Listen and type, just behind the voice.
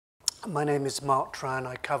My name is Mark Tran.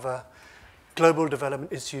 I cover global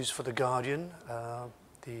development issues for The Guardian,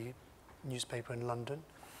 the newspaper in London.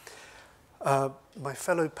 My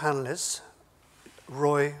fellow panelists,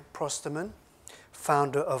 Roy Prosterman,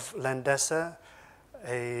 founder of Landesa,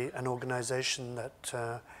 an organization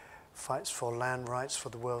that fights for land rights for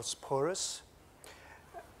the world's poorest.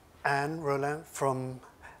 And Roulin from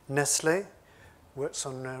Nestlé, works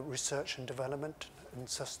on research and development and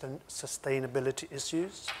sustainability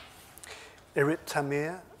issues. Irit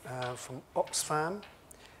Tamir from Oxfam,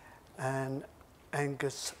 and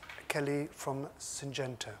Angus Kelly from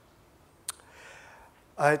Syngenta.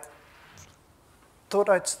 I thought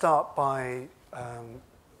I'd start by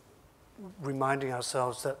reminding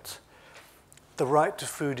ourselves that the right to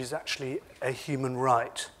food is actually a human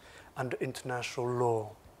right under international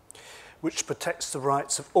law, which protects the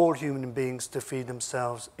rights of all human beings to feed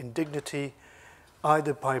themselves in dignity,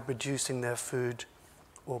 either by producing their food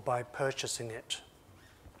or by purchasing it.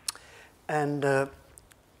 And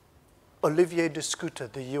Olivier de Schutter,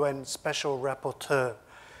 the UN Special Rapporteur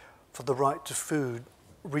for the right to food,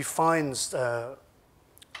 refines the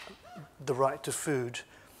right to food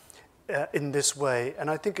in this way, and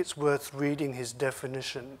I think it's worth reading his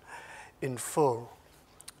definition in full.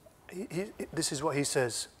 This is what he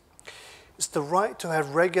says. It's the right to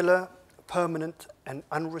have regular, permanent, and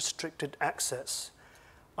unrestricted access,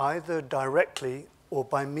 either directly or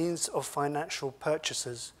by means of financial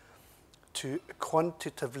purchases, to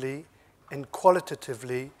quantitatively and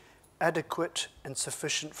qualitatively adequate and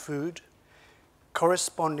sufficient food,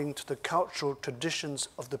 corresponding to the cultural traditions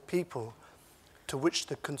of the people to which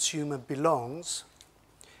the consumer belongs,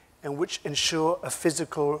 and which ensure a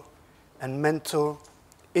physical and mental,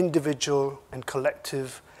 individual and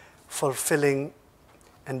collective, fulfilling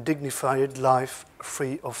and dignified life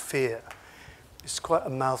free of fear. It's quite a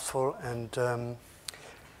mouthful and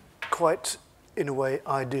quite, in a way,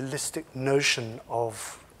 idealistic notion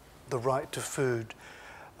of the right to food.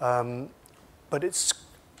 But it's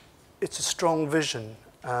a strong vision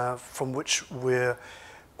from which we're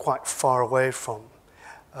quite far away from.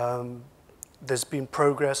 There's been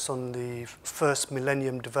progress on the first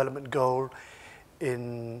Millennium Development Goal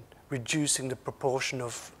in reducing the proportion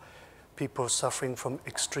of people suffering from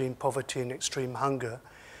extreme poverty and extreme hunger,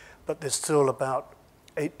 but there's still about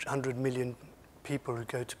 800 million people who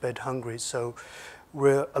go to bed hungry, so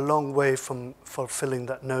we're a long way from fulfilling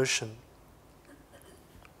that notion.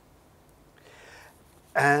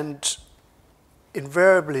 And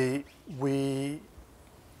invariably,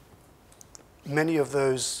 many of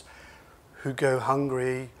those who go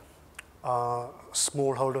hungry are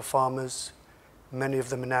smallholder farmers, many of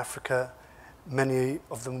them in Africa, many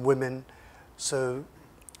of them women. So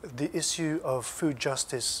the issue of food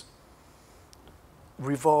justice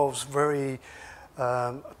revolves very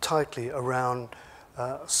tightly around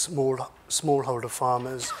smallholder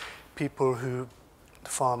farmers, people who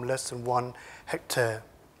farm less than 1 hectare.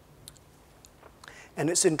 And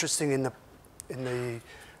it's interesting in the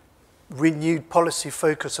renewed policy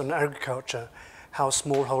focus on agriculture, how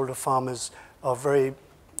smallholder farmers are very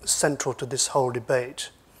central to this whole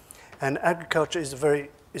debate. And agriculture is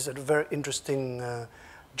at a very interesting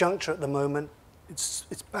juncture at the moment. It's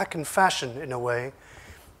back in fashion in a way.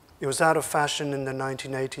 It was out of fashion in the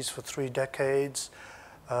 1980s for 3 decades.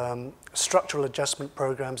 Structural adjustment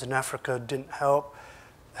programs in Africa didn't help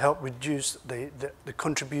reduce, they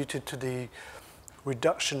contributed to the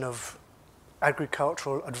reduction of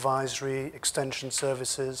agricultural advisory extension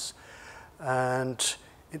services. And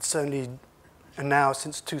it's only now,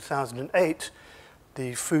 since 2008,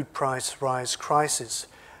 the food price rise crisis,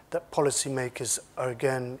 that policymakers are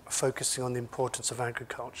again focusing on the importance of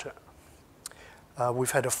agriculture.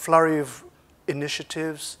 We've had a flurry of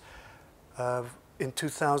initiatives. In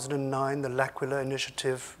 2009, the L'Aquila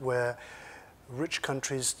initiative, where rich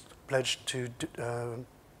countries pledged to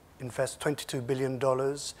invest $22 billion.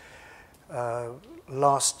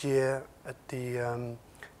 Last year at the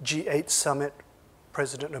G8 summit,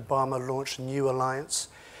 President Obama launched a new alliance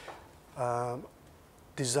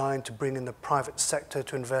designed to bring in the private sector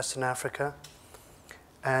to invest in Africa.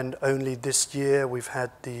 And only this year we've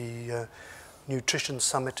had the Nutrition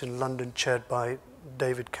Summit in London, chaired by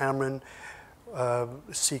David Cameron,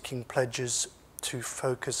 seeking pledges to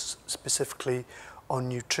focus specifically on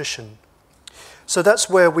nutrition. So that's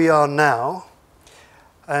where we are now.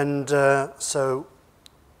 And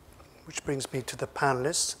which brings me to the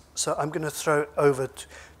panelists. So I'm going to throw it over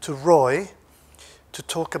to Roy to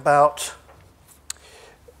talk about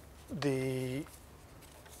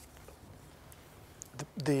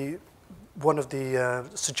one of the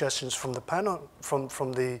suggestions from the panel,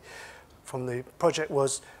 from the project,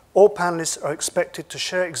 was All panelists are expected to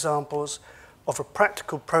share examples of a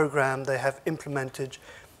practical program they have implemented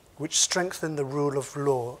which strengthen the rule of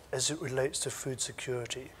law as it relates to food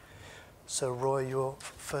security. So Roy, you're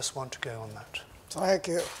first one to go on that. Thank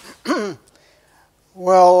you.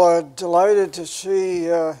 Well, delighted to see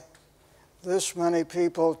this many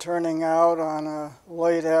people turning out on a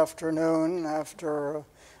late afternoon after a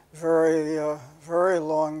very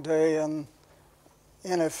long day in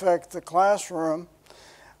effect, the classroom.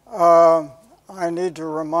 I need to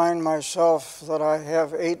remind myself that I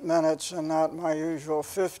have 8 minutes and not my usual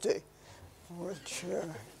 50, which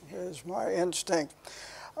is my instinct.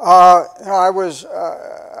 I was,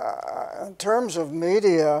 in terms of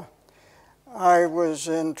media, I was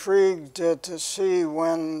intrigued to see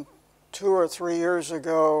when 2 or 3 years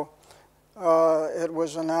ago it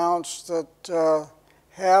was announced that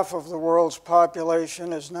half of the world's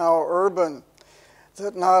population is now urban,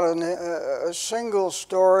 that not a single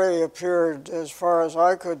story appeared, as far as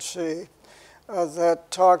I could see, that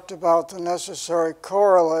talked about the necessary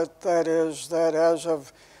correlate, that is, that as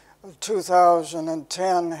of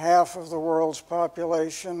 2010, half of the world's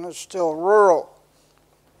population is still rural.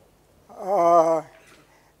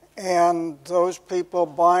 And those people,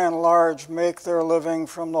 by and large, make their living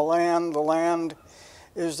from the land. The land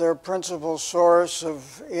is their principal source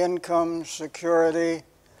of income, security,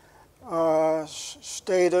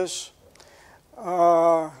 status,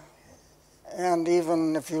 and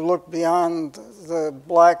even if you look beyond the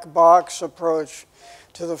black box approach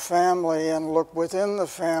to the family and look within the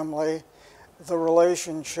family, the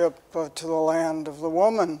relationship to the land of the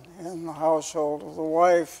woman in the household, of the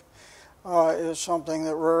wife, is something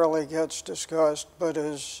that rarely gets discussed but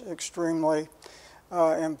is extremely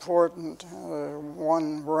important.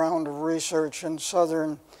 One round of research in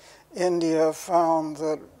southern India found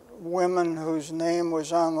that women whose name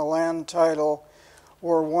was on the land title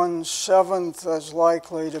were 1/7 as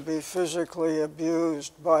likely to be physically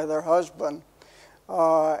abused by their husband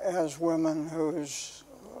as women whose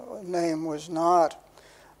name was not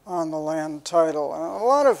on the land title. And a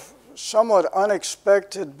lot of somewhat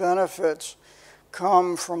unexpected benefits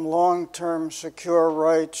come from long-term secure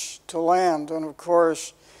rights to land. And of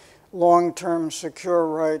course, long-term secure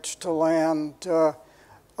rights to land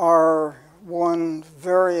are one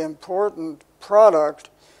very important product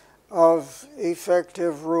of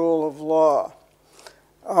effective rule of law.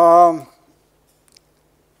 A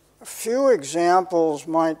few examples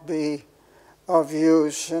might be of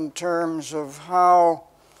use in terms of how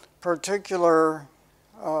particular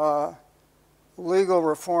legal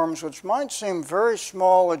reforms, which might seem very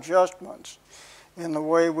small adjustments in the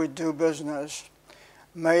way we do business,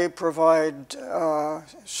 may provide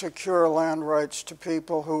secure land rights to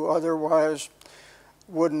people who otherwise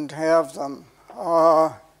wouldn't have them.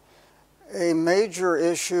 A major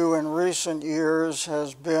issue in recent years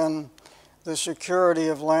has been the security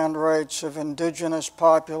of land rights of indigenous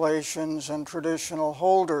populations and traditional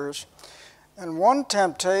holders. And one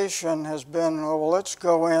temptation has been, well, let's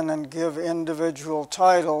go in and give individual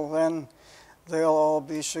title, then they'll all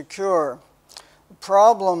be secure. The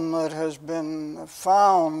problem that has been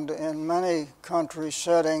found in many country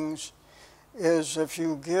settings is if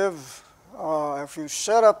you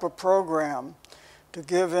set up a program to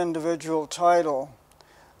give individual title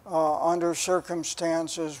under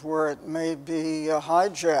circumstances where it may be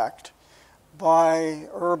hijacked by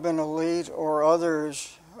urban elite or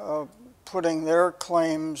others putting their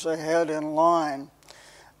claims ahead in line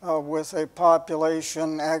with a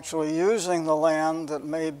population actually using the land that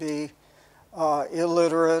may be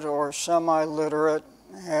illiterate or semi-literate,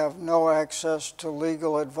 have no access to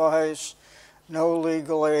legal advice, no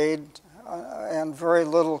legal aid, and very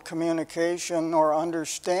little communication or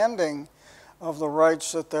understanding of the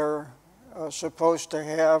rights that they're supposed to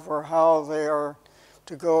have or how they are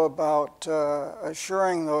to go about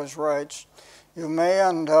assuring those rights. You may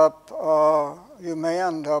end up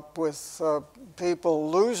with people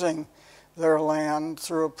losing their land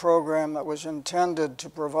through a program that was intended to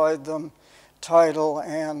provide them title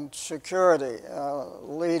and security,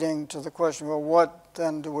 leading to the question, well, what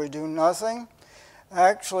then do we do? Nothing?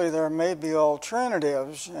 Actually, there may be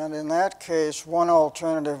alternatives, and in that case, one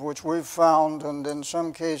alternative which we've found and in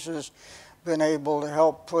some cases been able to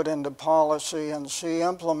help put into policy and see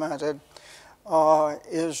implemented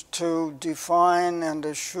is to define and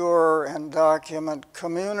assure and document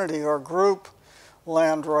community or group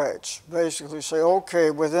land rights. Basically say,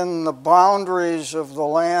 okay, within the boundaries of the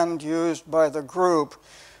land used by the group,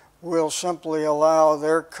 we'll simply allow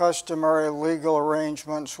their customary legal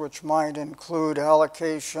arrangements, which might include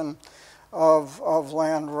allocation of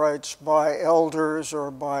land rights by elders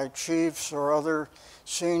or by chiefs or other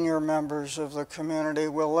senior members of the community.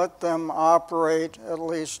 We'll let them operate at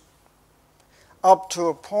least up to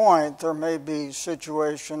a point. There may be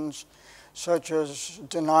situations such as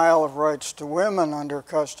denial of rights to women under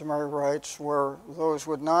customary rights where those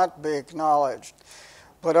would not be acknowledged.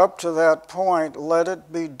 But up to that point, let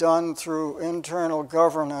it be done through internal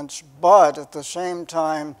governance, but at the same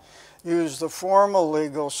time, use the formal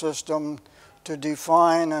legal system to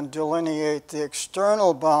define and delineate the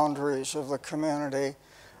external boundaries of the community,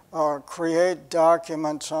 create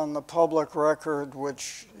documents on the public record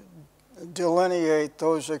which delineate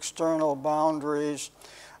those external boundaries,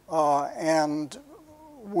 and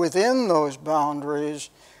within those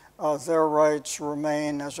boundaries, their rights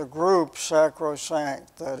remain as a group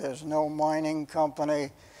sacrosanct. That is, no mining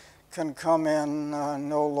company can come in,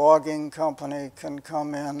 no logging company can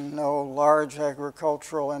come in, no large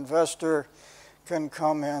agricultural investor can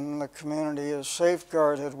come in. The community is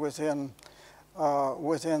safeguarded within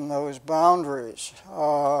those boundaries.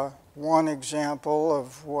 One example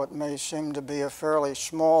of what may seem to be a fairly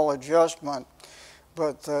small adjustment,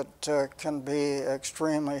 but that can be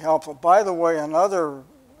extremely helpful. By the way, another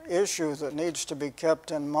issue that needs to be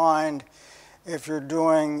kept in mind if you're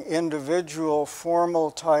doing individual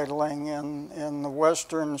formal titling in the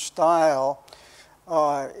Western style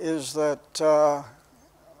is that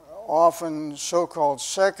often so-called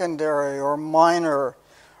secondary or minor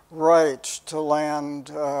rights to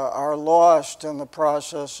land are lost in the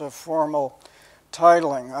process of formal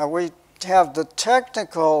titling. We have the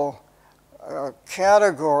technical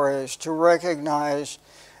categories to recognize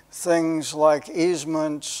things like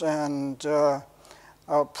easements and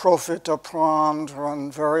profit à prendre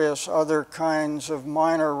and various other kinds of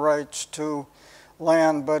minor rights to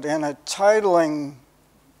land, but in a titling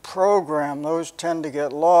program, those tend to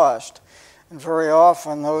get lost. And very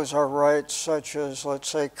often those are rights such as, let's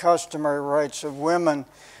say, customary rights of women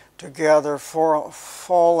to gather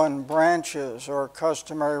fallen branches, or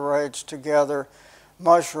customary rights to gather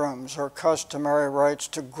mushrooms, or customary rights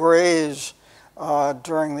to graze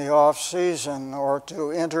during the off-season, or to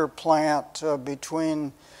interplant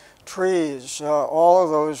between trees. All of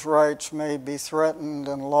those rights may be threatened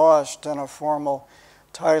and lost in a formal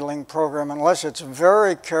titling program unless it's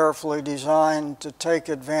very carefully designed to take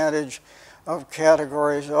advantage of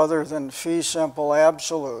categories other than fee simple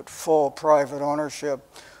absolute, full private ownership,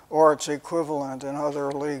 or its equivalent in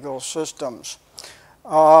other legal systems.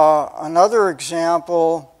 Another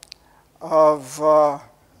example of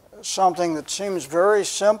something that seems very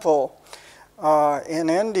simple in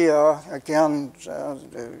India, again,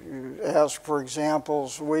 you ask for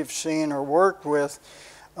examples we've seen or worked with.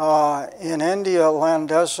 In India,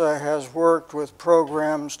 Landesa has worked with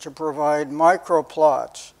programs to provide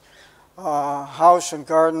microplots, house and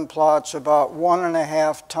garden plots about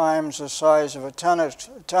 1.5 times the size of a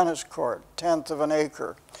tennis court, 1/10 of an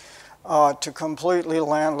acre, to completely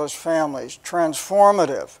landless families.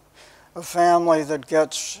 Transformative. A family that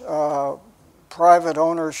gets private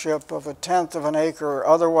ownership of 1/10 of an acre,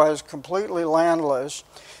 otherwise completely landless,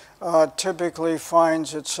 typically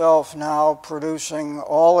finds itself now producing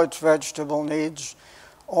all its vegetable needs,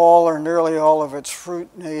 all or nearly all of its fruit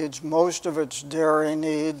needs, most of its dairy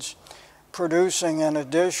needs, producing in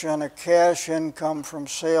addition a cash income from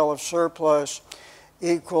sale of surplus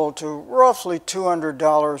equal to roughly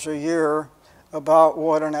 $200 a year, about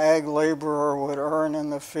what an ag laborer would earn in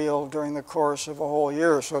the field during the course of a whole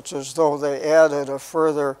year. So it's as though they added a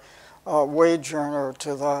further wage earner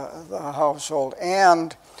to the household.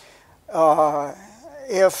 And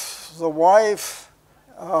if the wife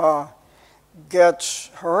gets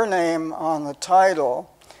her name on the title,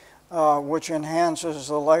 which enhances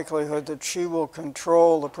the likelihood that she will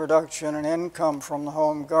control the production and income from the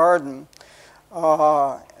home garden,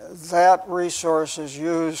 that resource is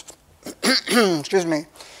used excuse me,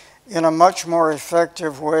 in a much more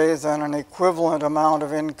effective way than an equivalent amount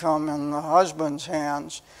of income in the husband's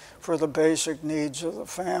hands for the basic needs of the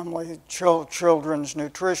family, children's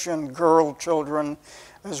nutrition, girl children,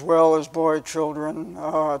 as well as boy children,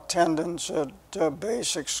 attendance at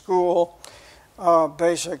basic school,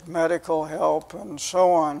 basic medical help, and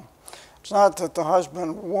so on. It's not that the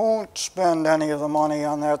husband won't spend any of the money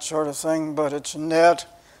on that sort of thing, but it's net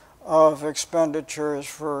of expenditures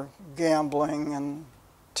for gambling and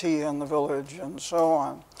tea in the village and so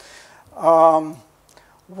on.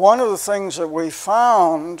 One of the things that we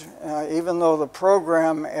found, even though the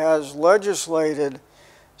program as legislated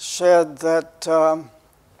said that the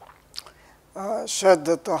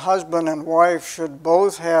husband and wife should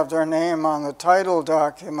both have their name on the title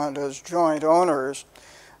document as joint owners,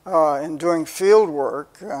 in doing field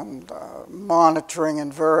work, and monitoring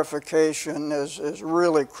and verification is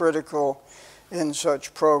really critical in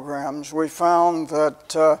such programs. We found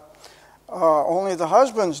that only the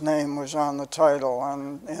husband's name was on the title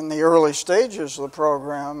and in the early stages of the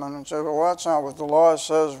program, and said, well, that's not what the law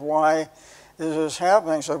says. Why is this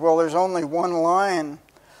happening? I said, well, there's only one line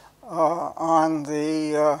on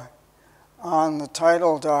the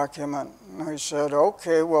title document. And I said,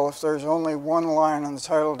 okay, well, if there's only one line on the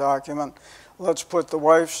title document, let's put the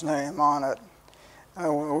wife's name on it.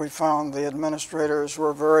 We found the administrators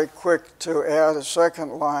were very quick to add a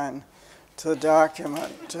second line to the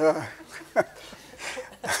document.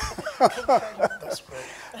 That's great.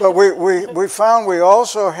 But we found we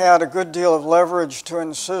also had a good deal of leverage to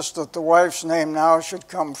insist that the wife's name now should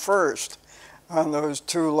come first on those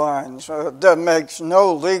two lines. That makes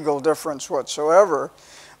no legal difference whatsoever,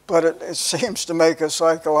 but it seems to make a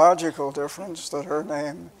psychological difference that her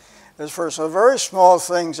name is first. So very small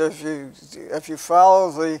things, if you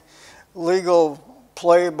follow the legal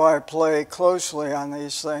play-by-play closely on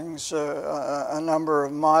these things, a number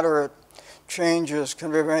of moderate changes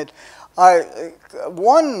can be made.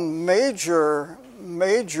 One major,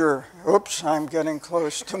 oops, I'm getting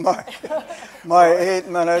close to my 8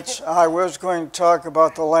 minutes. I was going to talk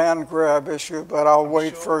about the land grab issue, but I'll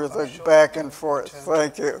wait for the back and forth.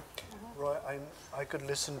 Thank you. Roy, I could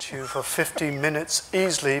listen to you for 15 minutes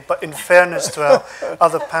easily, but in fairness to our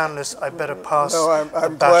other panelists, I better pass the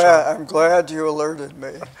baton. I'm glad you alerted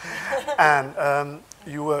me. And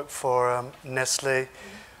you work for Nestlé,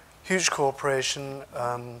 huge corporation.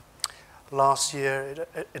 Last year,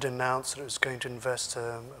 it announced that it was going to invest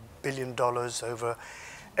 $1 billion over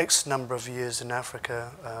X number of years in Africa.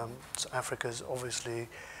 So Africa is obviously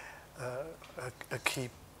a key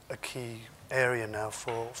area now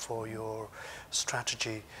for your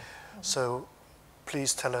strategy. So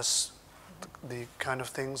please tell us the kind of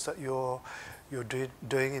things that you're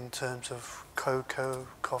doing in terms of cocoa,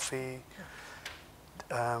 coffee,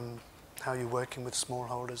 how you're working with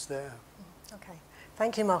smallholders there. Okay.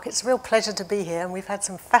 Thank you, Mark. It's a real pleasure to be here, and we've had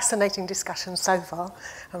some fascinating discussions so far.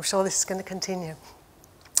 I'm sure this is going to continue.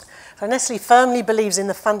 So Nestlé firmly believes in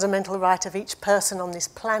the fundamental right of each person on this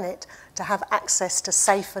planet to have access to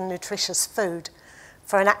safe and nutritious food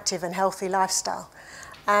for an active and healthy lifestyle.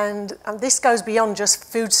 And this goes beyond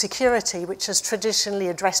just food security, which has traditionally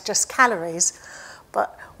addressed just calories,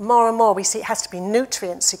 but more and more we see it has to be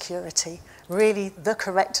nutrient security, really the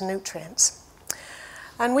correct nutrients.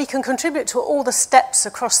 And we can contribute to all the steps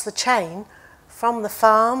across the chain, from the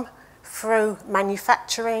farm through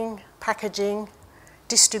manufacturing, packaging,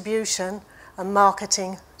 distribution, and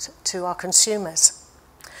marketing to our consumers.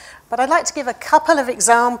 But I'd like to give a couple of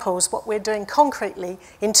examples what we're doing concretely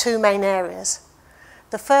in two main areas.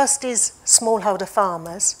 The first is smallholder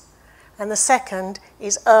farmers, and the second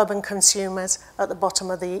is urban consumers at the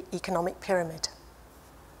bottom of the economic pyramid.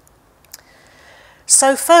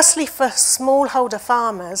 So firstly, for smallholder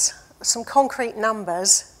farmers, some concrete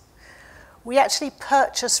numbers. We actually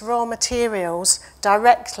purchase raw materials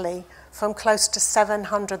directly from close to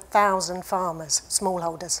 700,000 farmers,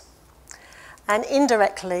 smallholders, and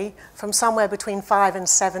indirectly from somewhere between 5 and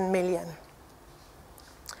 7 million.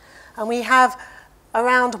 And we have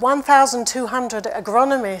around 1,200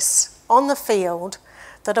 agronomists on the field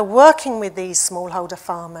that are working with these smallholder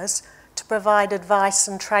farmers to provide advice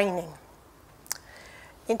and training.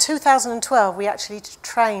 In 2012, we actually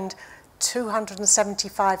trained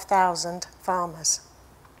 275,000 farmers.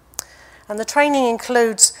 And the training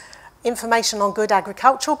includes information on good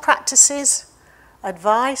agricultural practices,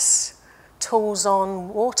 advice, tools on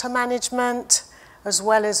water management, as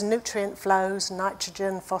well as nutrient flows,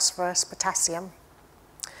 nitrogen, phosphorus, potassium.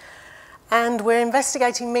 And we're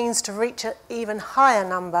investigating means to reach an even higher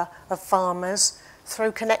number of farmers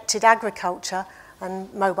through connected agriculture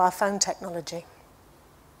and mobile phone technology.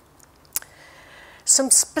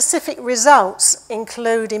 Some specific results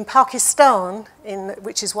include in Pakistan,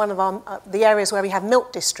 which is one of the areas where we have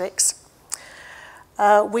milk districts,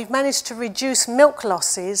 we've managed to reduce milk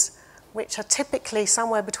losses, which are typically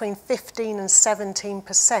somewhere between 15 and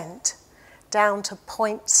 17%, down to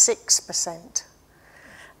 0.6%.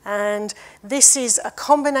 And this is a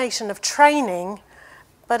combination of training,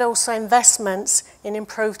 but also investments in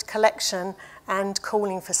improved collection and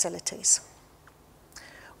cooling facilities.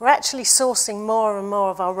 We're actually sourcing more and more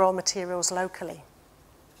of our raw materials locally.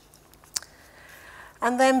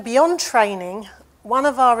 And then beyond training, one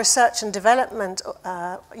of our research and development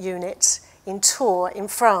units in Tours in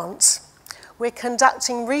France, we're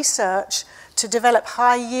conducting research to develop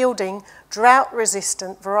high-yielding,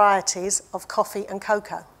 drought-resistant varieties of coffee and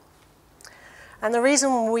cocoa. And the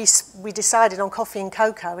reason we decided on coffee and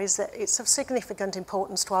cocoa is that it's of significant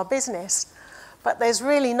importance to our business, but there's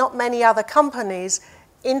really not many other companies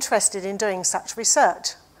interested in doing such research.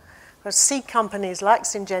 Because seed companies like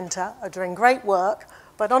Syngenta are doing great work,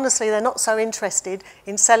 but honestly they're not so interested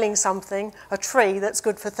in selling something, a tree that's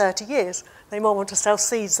good for 30 years. They more want to sell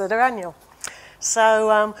seeds that are annual.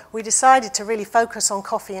 So we decided to really focus on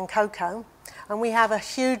coffee and cocoa, and we have a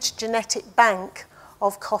huge genetic bank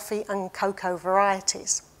of coffee and cocoa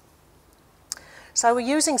varieties. So we're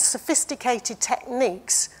using sophisticated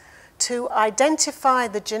techniques to identify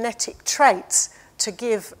the genetic traits to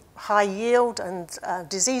give high yield and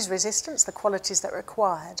disease resistance, the qualities that are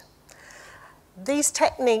required. These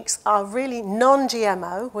techniques are really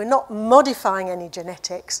non-GMO. We're not modifying any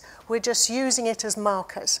genetics. We're just using it as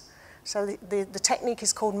markers. So the technique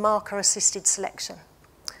is called marker-assisted selection.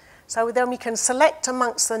 So then we can select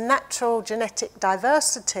amongst the natural genetic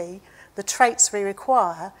diversity the traits we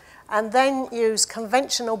require, and then use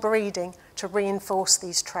conventional breeding to reinforce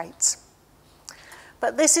these traits.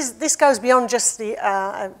 But this goes beyond just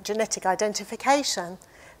the genetic identification.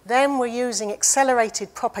 Then we're using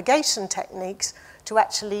accelerated propagation techniques to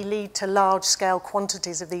actually lead to large-scale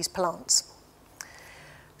quantities of these plants.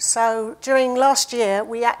 So during last year,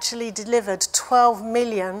 we actually delivered 12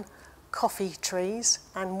 million coffee trees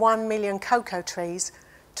and 1 million cocoa trees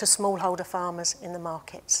to smallholder farmers in the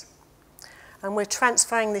markets. And we're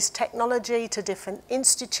transferring this technology to different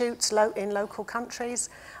institutes in local countries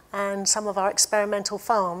and some of our experimental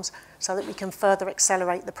farms so that we can further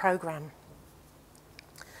accelerate the program.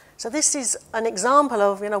 So this is an example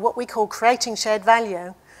of what we call creating shared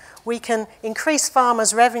value. We can increase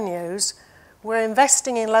farmers' revenues. We're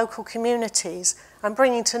investing in local communities and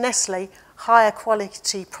bringing to Nestlé higher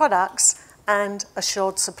quality products and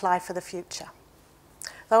assured supply for the future.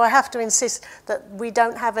 Though I have to insist that we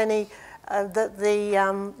don't have any, that the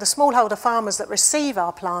smallholder farmers that receive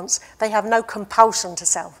our plants, they have no compulsion to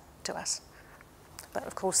sell to us. But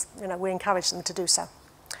of course, we encourage them to do so.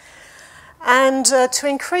 And to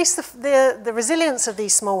increase the resilience of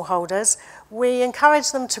these smallholders, we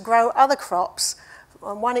encourage them to grow other crops.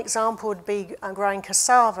 One example would be growing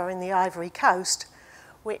cassava in the Ivory Coast,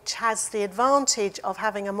 which has the advantage of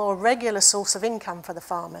having a more regular source of income for the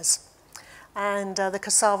farmers. And the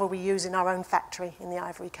cassava we use in our own factory in the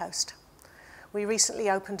Ivory Coast. We recently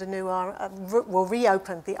opened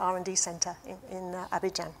reopened the R&D centre in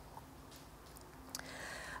Abidjan.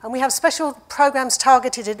 And we have special programs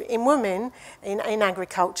targeted in women in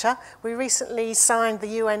agriculture. We recently signed the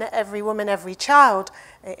UN Every Woman, Every Child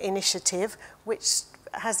initiative, which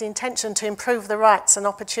has the intention to improve the rights and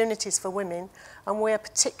opportunities for women, and we're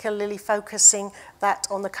particularly focusing that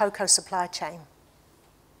on the cocoa supply chain.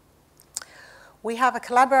 We have a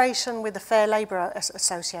collaboration with the Fair Labour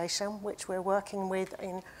Association, which we're working with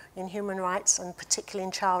in human rights and particularly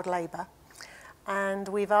in child labour. And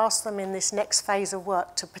we've asked them in this next phase of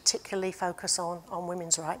work to particularly focus on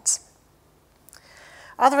women's rights.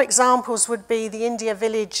 Other examples would be the India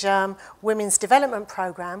Village Women's Development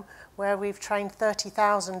Programme, where we've trained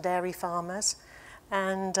 30,000 dairy farmers,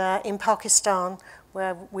 and in Pakistan,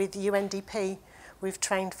 where with UNDP, we've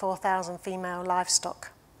trained 4,000 female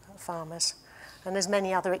livestock farmers. And there's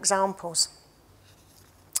many other examples.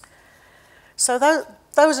 So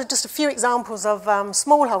those are just a few examples of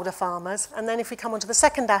smallholder farmers. And then if we come on to the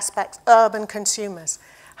second aspect, urban consumers.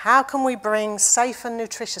 How can we bring safe and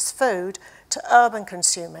nutritious food to urban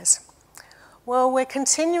consumers? Well, we're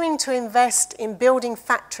continuing to invest in building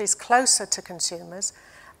factories closer to consumers.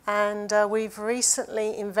 And we've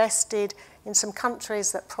recently invested in some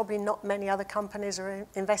countries that probably not many other companies are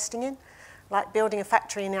investing in, like building a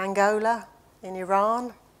factory in Angola, in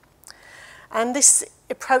Iran. And this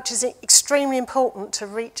approach is extremely important to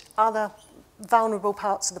reach other vulnerable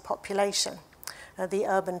parts of the population, the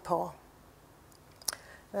urban poor.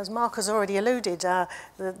 As Mark has already alluded,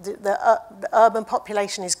 the urban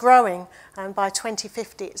population is growing, and by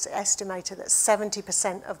 2050 it's estimated that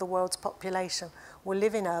 70% of the world's population will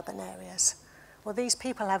live in urban areas. Well, these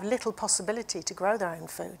people have little possibility to grow their own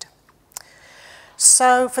food.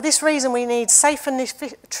 So for this reason, we need safe and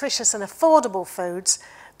nutritious and affordable foods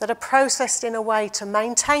that are processed in a way to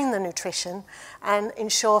maintain the nutrition and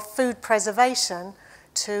ensure food preservation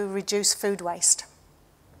to reduce food waste.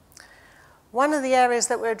 One of the areas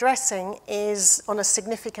that we're addressing is, on a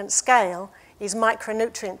significant scale, is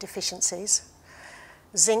micronutrient deficiencies,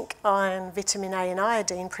 zinc, iron, vitamin A and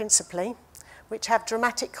iodine principally, which have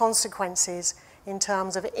dramatic consequences in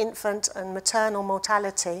terms of infant and maternal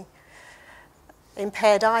mortality,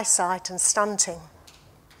 impaired eyesight and stunting.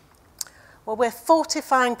 Well, we're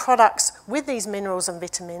fortifying products with these minerals and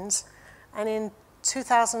vitamins And in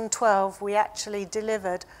 2012, we actually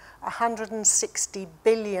delivered 160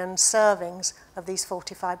 billion servings of these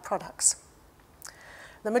fortified products.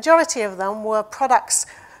 The majority of them were products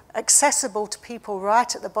accessible to people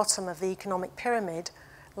right at the bottom of the economic pyramid,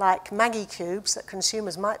 like Maggi cubes that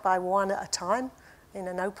consumers might buy one at a time in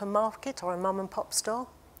an open market or a mum and pop store,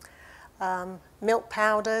 milk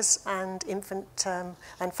powders and infant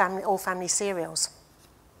and all family cereals.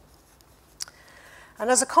 And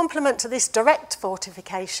as a complement to this direct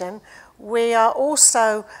fortification, we are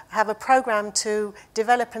also have a program to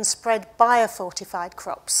develop and spread biofortified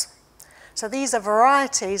crops. So these are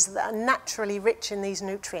varieties that are naturally rich in these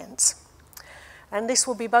nutrients. And this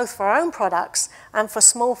will be both for our own products and for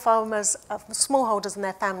small farmers, smallholders and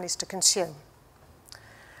their families to consume.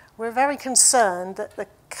 We're very concerned that the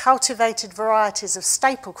cultivated varieties of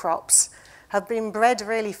staple crops have been bred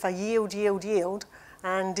really for yield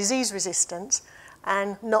and disease resistance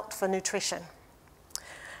and not for nutrition.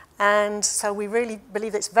 And so we really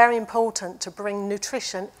believe it's very important to bring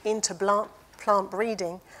nutrition into plant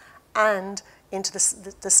breeding and into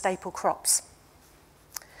the staple crops.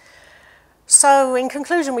 So in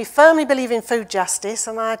conclusion, we firmly believe in food justice,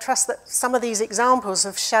 and I trust that some of these examples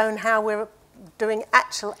have shown how we're doing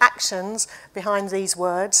actual actions behind these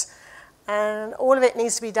words, and all of it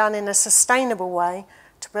needs to be done in a sustainable way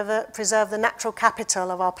to preserve the natural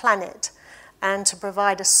capital of our planet and to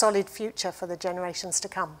provide a solid future for the generations to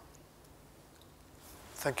come.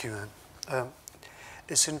 Thank you, Anne.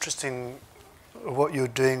 It's interesting what you're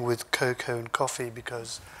doing with cocoa and coffee,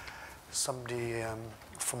 because somebody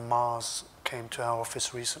from Mars came to our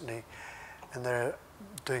office recently and they're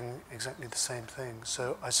doing exactly the same thing.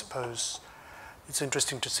 So I suppose it's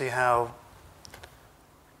interesting to see how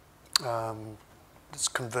this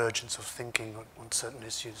convergence of thinking on certain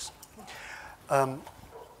issues.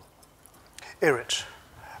 Irit,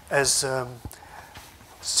 as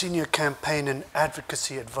Senior Campaign and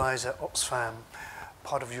Advocacy Advisor at Oxfam,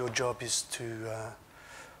 part of your job is to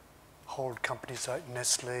hold companies like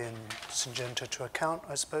Nestlé and Syngenta to account,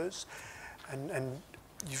 I suppose. And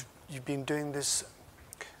you've been doing this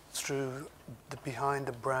through the Behind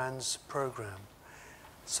the Brands program.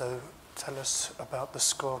 So tell us about the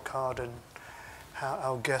scorecard and how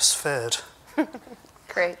our guests fared.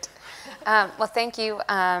 Great. Well, thank you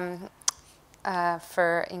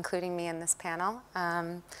for including me in this panel.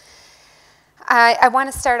 I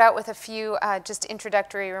want to start out with a few just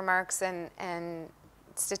introductory remarks and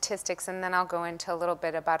statistics, and then I'll go into a little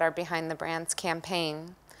bit about our Behind the Brands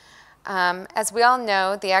campaign. As we all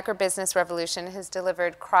know, the agribusiness revolution has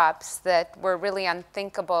delivered crops that were really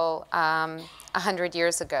unthinkable 100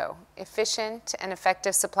 years ago. Efficient and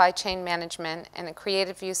effective supply chain management and a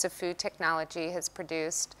creative use of food technology has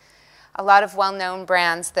produced a lot of well-known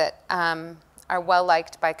brands that are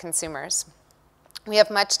well-liked by consumers. We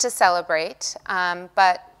have much to celebrate,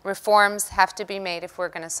 but reforms have to be made if we're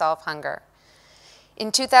going to solve hunger. In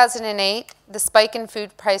 2008, the spike in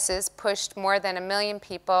food prices pushed more than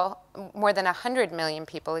 100 million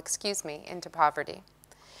people, into poverty.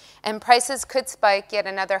 And prices could spike yet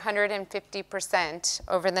another 150%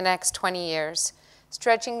 over the next 20 years,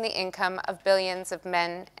 stretching the income of billions of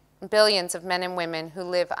men and women who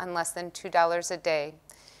live on less than $2 a day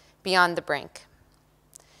beyond the brink.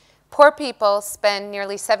 Poor people spend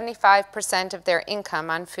nearly 75% of their income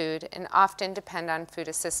on food and often depend on food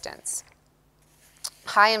assistance.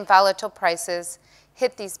 High and volatile prices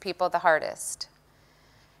hit these people the hardest.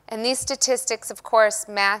 And these statistics, of course,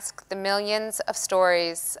 mask the millions of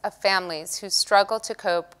stories of families who struggle to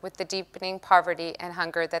cope with the deepening poverty and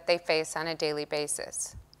hunger that they face on a daily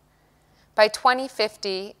basis. By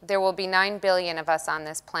 2050, there will be 9 billion of us on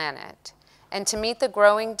this planet. And to meet the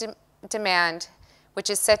growing demand, which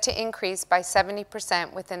is set to increase by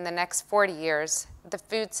 70% within the next 40 years, the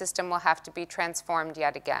food system will have to be transformed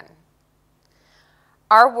yet again.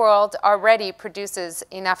 Our world already produces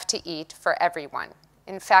enough to eat for everyone.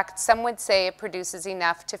 In fact, some would say it produces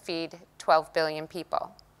enough to feed 12 billion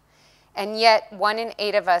people. And yet, 1 in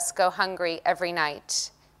 8 of us go hungry every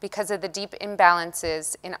night because of the deep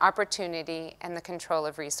imbalances in opportunity and the control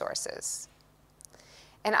of resources.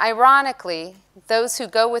 And ironically, those who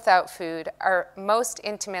go without food are most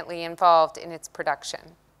intimately involved in its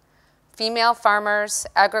production: female farmers,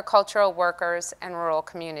 agricultural workers, and rural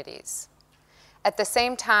communities. At the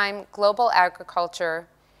same time, global agriculture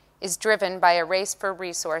is driven by a race for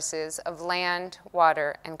resources of land,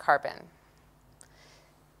 water, and carbon.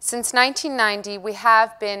 Since 1990, we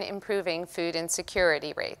have been improving food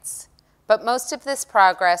insecurity rates, but most of this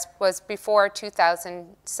progress was before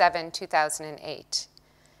 2007-2008.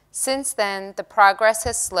 Since then, the progress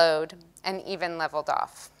has slowed and even leveled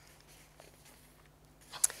off.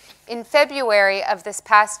 In February of this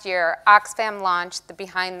past year, Oxfam launched the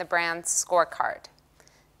Behind the Brands scorecard.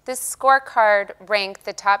 This scorecard ranked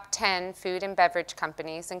the top 10 food and beverage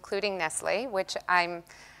companies, including Nestlé, which I'm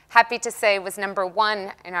happy to say was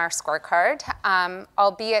 #1 in our scorecard,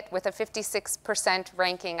 albeit with a 56%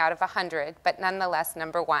 ranking out of 100, but nonetheless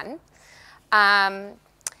 #1. And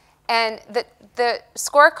the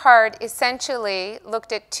scorecard essentially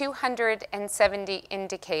looked at 270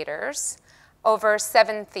 indicators over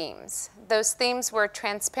 7 themes. Those themes were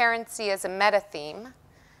transparency as a meta-theme,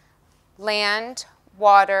 land,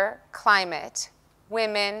 water, climate,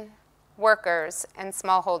 women, workers, and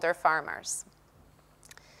smallholder farmers.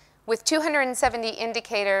 With 270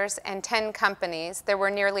 indicators and 10 companies, there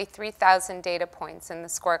were nearly 3,000 data points in the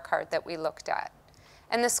scorecard that we looked at.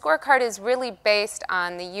 And the scorecard is really based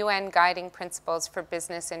on the UN Guiding Principles for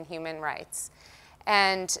Business and Human Rights,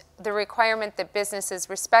 and the requirement that businesses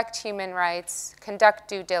respect human rights, conduct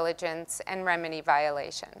due diligence, and remedy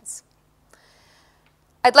violations.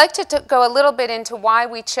 I'd like to go a little bit into why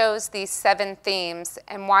we chose these 7 themes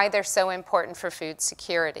and why they're so important for food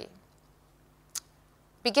security.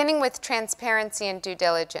 Beginning with transparency and due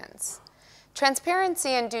diligence. Transparency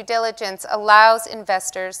and due diligence allows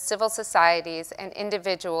investors, civil societies, and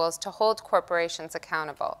individuals to hold corporations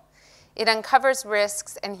accountable. It uncovers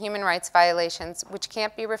risks and human rights violations which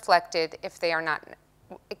can't be reflected if they are not,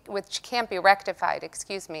 which can't be rectified,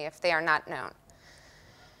 if they are not known.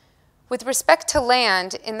 With respect to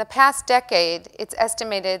land, in the past decade, it's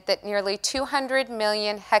estimated that nearly 200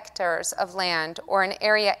 million hectares of land, or an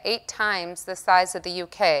area 8 times the size of the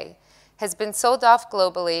UK, has been sold off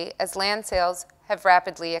globally as land sales have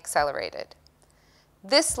rapidly accelerated.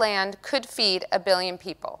 This land could feed 1 billion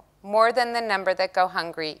people, more than the number that go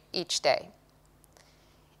hungry each day.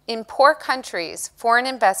 In poor countries, foreign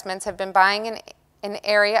investments have been buying an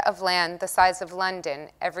area of land the size of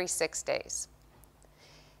London every 6 days.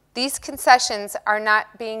 These concessions are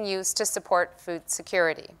not being used to support food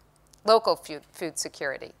security, local food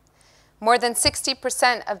security. More than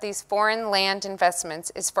 60% of these foreign land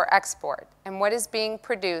investments is for export, and what is being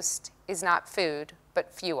produced is not food,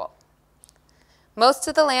 but fuel. Most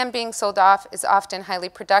of the land being sold off is often highly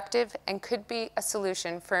productive and could be a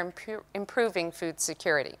solution for improving food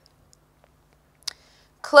security.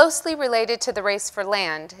 Closely related to the race for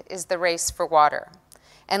land is the race for water.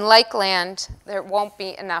 And like land, there won't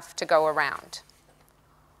be enough to go around.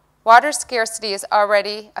 Water scarcity is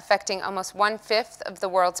already affecting almost 1/5 of the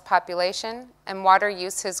world's population, and water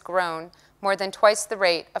use has grown more than twice the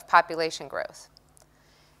rate of population growth.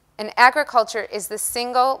 And agriculture is the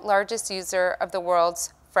single largest user of the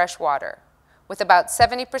world's fresh water, with about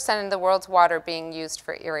 70% of the world's water being used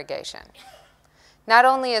for irrigation. Not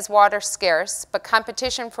only is water scarce, but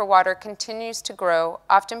competition for water continues to grow,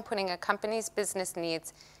 often putting a company's business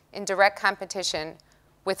needs in direct competition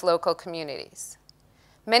with local communities.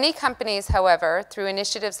 Many companies, however, through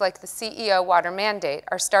initiatives like the CEO Water Mandate,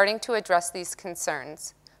 are starting to address these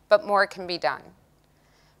concerns, but more can be done.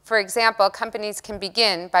 For example, companies can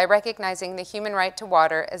begin by recognizing the human right to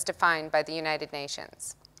water as defined by the United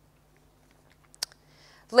Nations.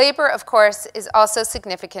 Labor, of course, is also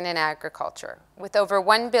significant in agriculture. With over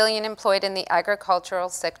 1 billion employed in the agricultural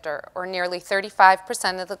sector, or nearly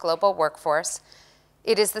 35% of the global workforce,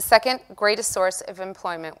 it is the second greatest source of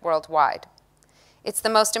employment worldwide. It's the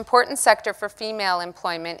most important sector for female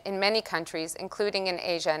employment in many countries, including in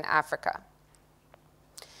Asia and Africa.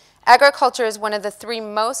 Agriculture is one of the 3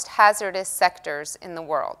 most hazardous sectors in the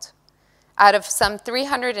world. Out of some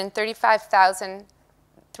 335,000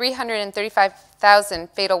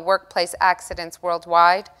 fatal workplace accidents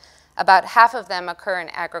worldwide, about half of them occur in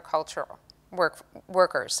agricultural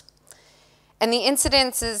workers. And the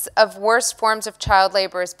incidences of worst forms of child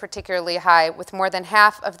labor is particularly high, with more than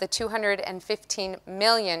half of the 215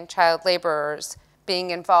 million child laborers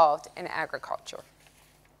being involved in agriculture.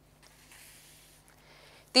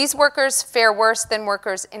 These workers fare worse than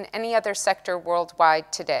workers in any other sector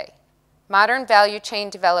worldwide today. Modern value chain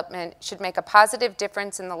development should make a positive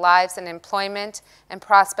difference in the lives and employment and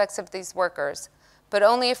prospects of these workers, but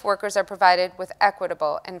only if workers are provided with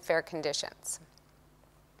equitable and fair conditions.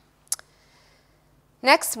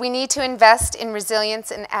 Next, we need to invest in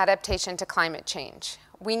resilience and adaptation to climate change.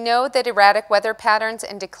 We know that erratic weather patterns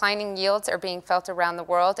and declining yields are being felt around the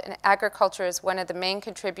world, and agriculture is one of the main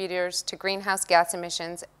contributors to greenhouse gas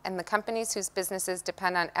emissions, and the companies whose businesses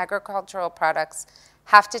depend on agricultural products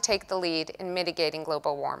have to take the lead in mitigating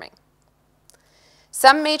global warming.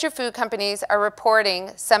 Some major food companies are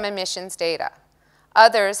reporting some emissions data.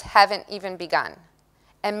 Others haven't even begun.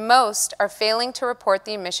 and most are failing to report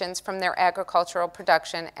the emissions from their agricultural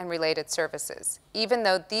production and related services, even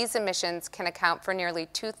though these emissions can account for nearly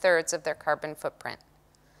 2/3 of their carbon footprint.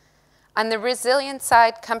 On the resilience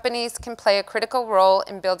side, companies can play a critical role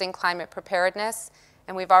in building climate preparedness,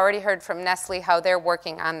 and we've already heard from Nestlé how they're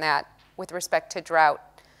working on that with respect to drought.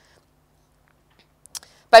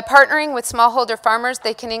 By partnering with smallholder farmers,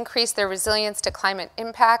 they can increase their resilience to climate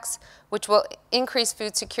impacts, which will increase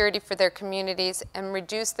food security for their communities and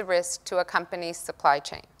reduce the risk to a company's supply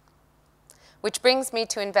chain. Which brings me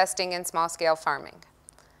to investing in small-scale farming.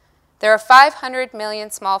 There are 500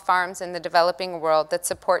 million small farms in the developing world that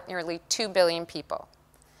support nearly 2 billion people.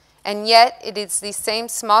 And yet, it is these same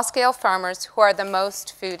small-scale farmers who are the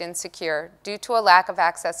most food insecure due to a lack of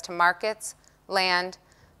access to markets, land,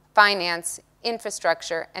 finance,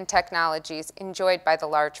 infrastructure, and technologies enjoyed by the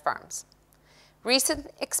large farms.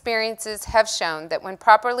 Recent experiences have shown that when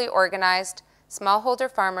properly organized, smallholder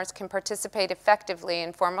farmers can participate effectively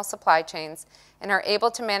in formal supply chains and are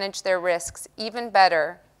able to manage their risks even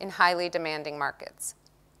better in highly demanding markets.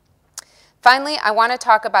 Finally, I want to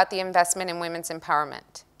talk about the investment in women's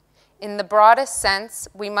empowerment. In the broadest sense,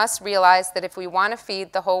 we must realize that if we want to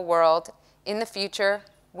feed the whole world in the future,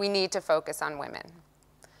 we need to focus on women.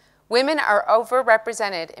 Women are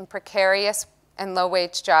overrepresented in precarious and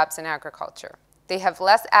low-wage jobs in agriculture. They have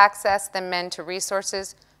less access than men to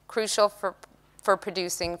resources crucial for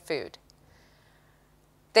producing food.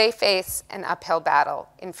 They face an uphill battle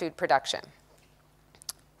in food production.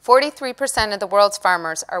 43% of the world's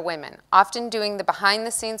farmers are women, often doing the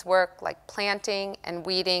behind-the-scenes work like planting and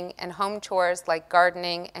weeding and home chores like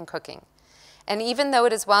gardening and cooking. And even though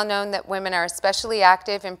it is well known that women are especially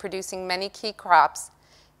active in producing many key crops,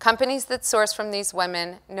 companies that source from these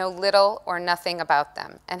women know little or nothing about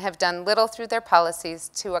them and have done little through their policies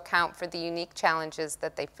to account for the unique challenges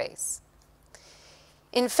that they face.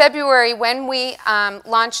 In February, when we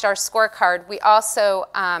launched our scorecard, we also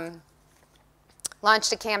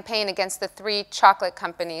launched a campaign against the 3 chocolate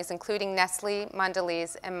companies, including Nestlé,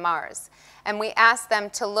 Mondelez, and Mars. And we asked them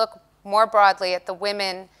to look more broadly at the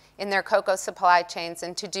women in their cocoa supply chains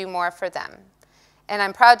and to do more for them. And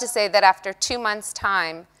I'm proud to say that after 2 months'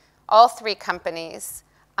 time, all 3 companies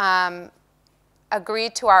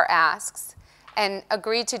agreed to our asks and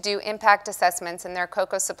agreed to do impact assessments in their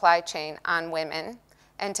cocoa supply chain on women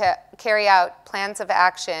and to carry out plans of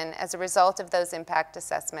action as a result of those impact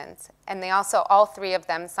assessments. And they also, all 3 of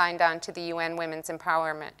them, signed on to the UN Women's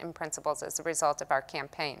Empowerment and Principles as a result of our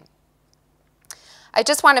campaign. I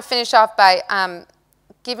just want to finish off by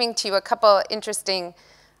giving to you a couple interesting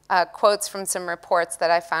quotes from some reports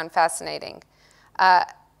that I found fascinating,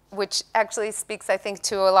 which actually speaks, I think,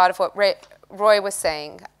 to a lot of what Roy was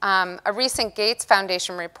saying. A recent Gates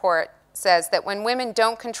Foundation report says that when women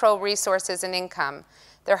don't control resources and income,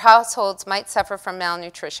 their households might suffer from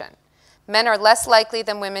malnutrition. Men are less likely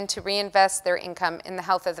than women to reinvest their income in the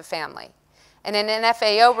health of the family. And in an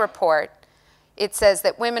FAO report, it says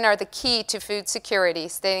that women are the key to food security,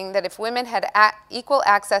 stating that if women had equal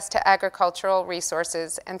access to agricultural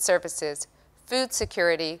resources and services, food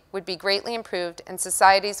security would be greatly improved and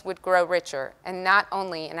societies would grow richer, and not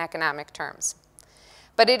only in economic terms.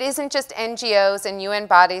 But it isn't just NGOs and UN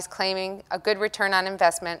bodies claiming a good return on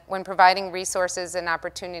investment when providing resources and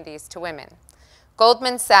opportunities to women.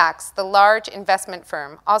 Goldman Sachs, the large investment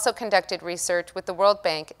firm, also conducted research with the World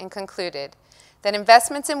Bank and concluded that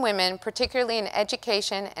investments in women, particularly in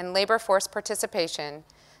education and labor force participation,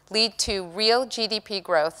 lead to real GDP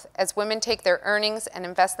growth as women take their earnings and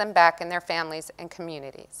invest them back in their families and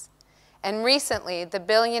communities. And recently, the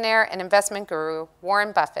billionaire and investment guru,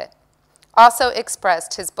 Warren Buffett, also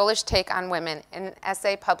expressed his bullish take on women in an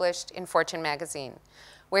essay published in Fortune magazine,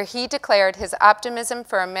 where he declared his optimism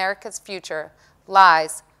for America's future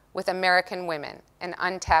lies with American women, an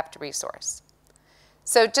untapped resource.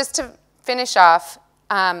 So just to finish off,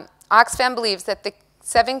 Oxfam believes that the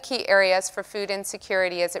 7 key areas for food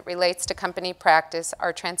insecurity as it relates to company practice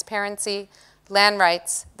are transparency, land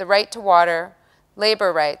rights, the right to water,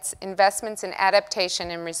 labor rights, investments in adaptation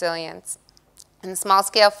and resilience, in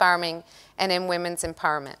small-scale farming, and in women's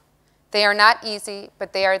empowerment. They are not easy,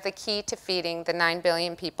 but they are the key to feeding the 9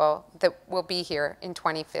 billion people that will be here in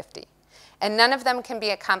 2050. And none of them can be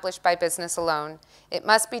accomplished by business alone. It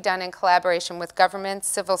must be done in collaboration with governments,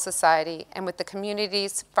 civil society, and with the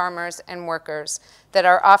communities, farmers, and workers that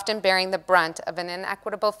are often bearing the brunt of an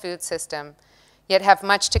inequitable food system, yet have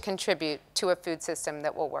much to contribute to a food system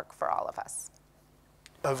that will work for all of us.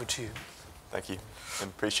 Over to you. Thank you, and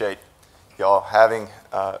appreciate y'all having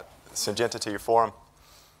Syngenta to your forum.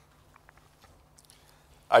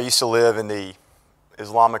 I used to live in the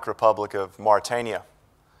Islamic Republic of Mauritania,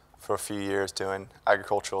 for a few years doing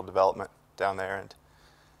agricultural development down there.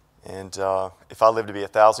 And if I live to be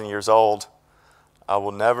 1,000 years old, I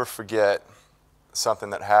will never forget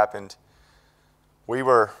something that happened. We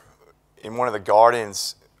were in one of the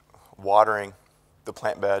gardens watering the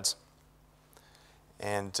plant beds,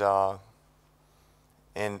 and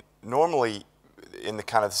normally in the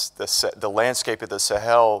kind of the landscape of the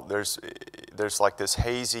Sahel, there's like this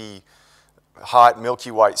hazy, hot,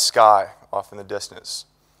 milky white sky off in the distance.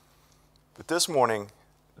 But this morning,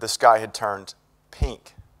 the sky had turned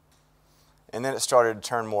pink, and then it started to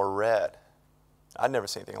turn more red. I'd never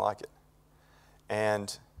seen anything like it.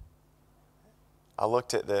 And I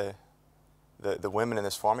looked at the women in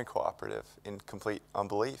this farming cooperative in complete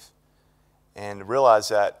unbelief and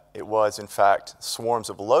realized that it was, in fact, swarms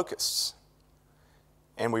of locusts.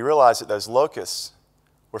 And we realized that those locusts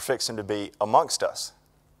were fixing to be amongst us.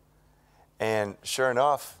 And sure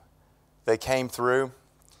enough, they came through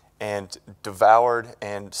and devoured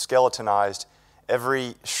and skeletonized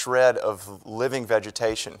every shred of living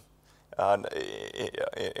vegetation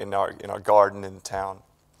in our garden in the town.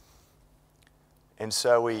 And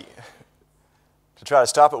so to try to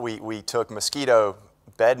stop it, we took mosquito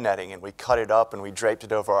bed netting and we cut it up and we draped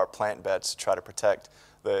it over our plant beds to try to protect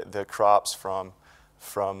the crops from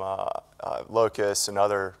locusts and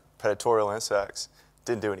other predatory insects.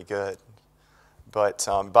 Didn't do any good. But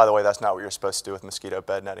by the way, that's not what you're supposed to do with mosquito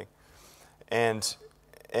bed netting. And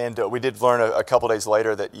we did learn a couple days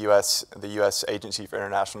later that the U.S. Agency for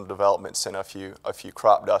International Development sent a few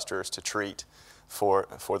crop dusters to treat for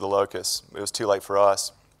the locusts. It was too late for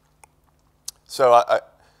us. So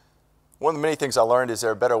one of the many things I learned is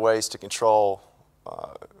there are better ways to control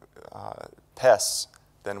pests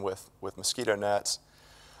than with mosquito nets.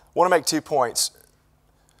 I want to make 2 points.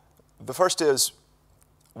 The first is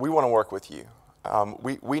we want to work with you.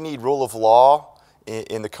 We need rule of law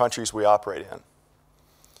in the countries we operate in.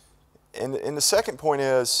 And the second point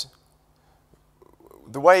is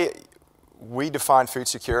the way we define food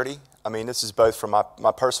security. I mean, this is both from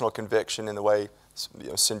my personal conviction and the way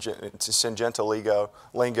Syngenta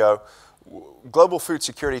lingo. Global food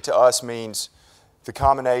security to us means the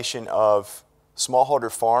combination of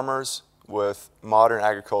smallholder farmers with modern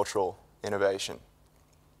agricultural innovation,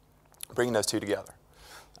 bringing those two together.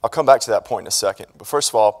 I'll come back to that point in a second. But first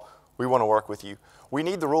of all, we want to work with you. We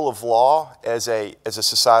need the rule of law as a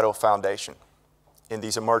societal foundation in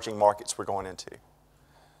these emerging markets we're going into.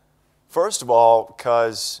 First of all,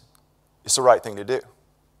 because it's the right thing to do.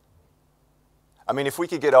 I mean, if we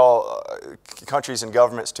could get all countries and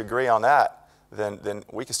governments to agree on that, then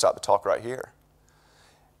we could stop the talk right here.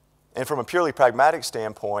 And from a purely pragmatic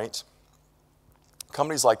standpoint,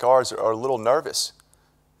 companies like ours are a little nervous,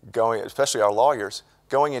 especially our lawyers,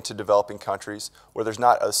 going into developing countries where there's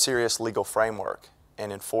not a serious legal framework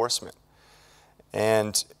and enforcement.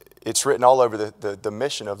 And it's written all over the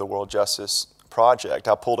mission of the World Justice Project.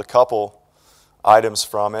 I pulled a couple items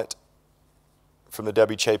from it, from the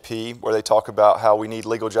WJP, where they talk about how we need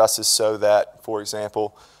legal justice so that, for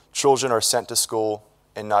example, children are sent to school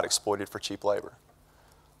and not exploited for cheap labor.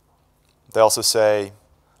 They also say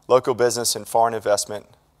local business and foreign investment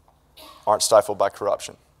aren't stifled by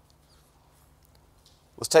corruption.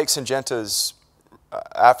 Let's take Syngenta's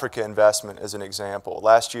Africa investment as an example.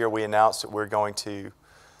 Last year we announced that we're going to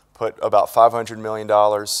put about $500 million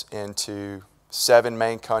into 7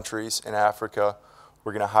 main countries in Africa.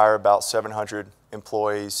 We're going to hire about 700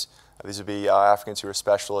 employees. These would be Africans who are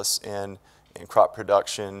specialists in crop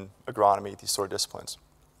production, agronomy, these sort of disciplines.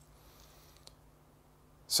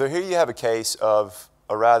 So here you have a case of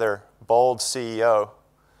a rather bold CEO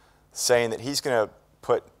saying that he's going to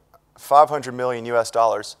put $500 million US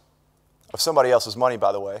dollars of somebody else's money,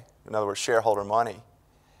 by the way, in other words, shareholder money,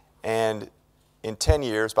 and in 10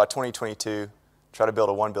 years, by 2022, try to build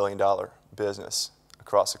a $1 billion business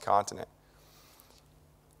across the continent.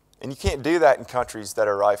 And you can't do that in countries that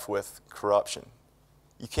are rife with corruption.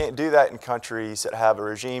 You can't do that in countries that have a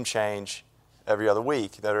regime change every other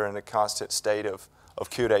week, that are in a constant state of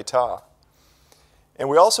coup d'etat. And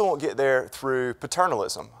we also won't get there through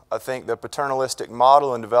paternalism. I think the paternalistic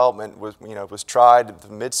model in development was tried in the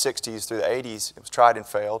mid-60s through the 80s. It was tried and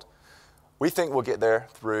failed. We think we'll get there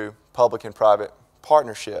through public and private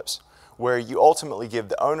partnerships, where you ultimately give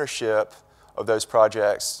the ownership of those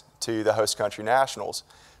projects to the host country nationals,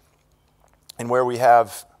 and where we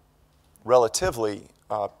have relatively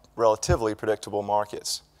predictable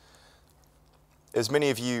markets. As many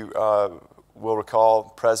of you will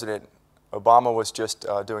recall, President Obama was just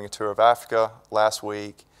doing a tour of Africa last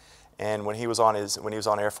week, And when he was on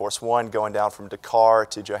Air Force One, going down from Dakar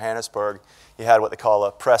to Johannesburg, he had what they call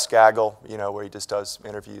a press gaggle, you know, where he just does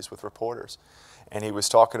interviews with reporters. And he was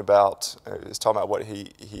talking about what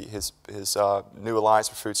his new alliance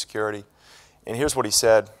for food security. And here's what he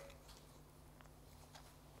said.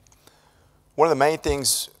 One of the main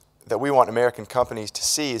things that we want American companies to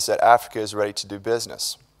see is that Africa is ready to do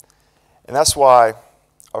business. And that's why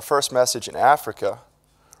our first message in Africa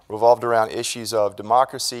revolved around issues of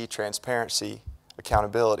democracy, transparency,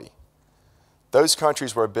 accountability. Those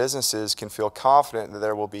countries where businesses can feel confident that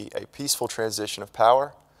there will be a peaceful transition of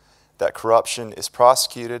power, that corruption is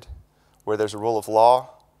prosecuted, where there's a rule of law,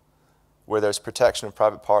 where there's protection of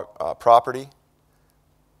private property,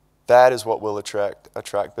 that is what will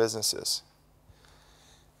attract businesses.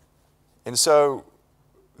 And so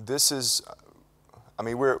this is, I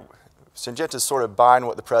mean, Syngenta's sort of buying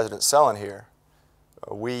what the president's selling here.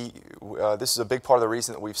 This is a big part of the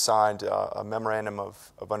reason that we've signed a memorandum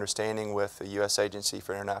of understanding with the U.S. Agency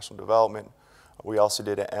for International Development. We also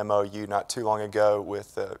did an MOU not too long ago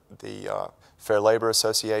with the Fair Labor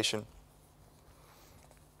Association.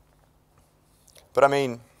 But I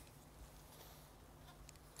mean,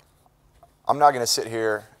 I'm not going to sit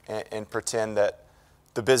here and pretend that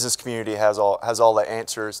the business community has all the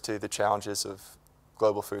answers to the challenges of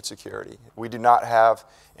global food security. We do not have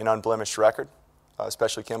an unblemished record,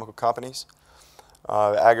 especially chemical companies.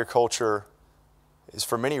 Agriculture is,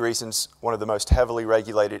 for many reasons, one of the most heavily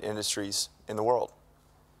regulated industries in the world.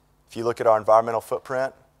 If you look at our environmental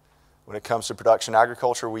footprint, when it comes to production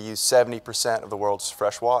agriculture, we use 70% of the world's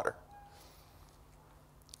fresh water.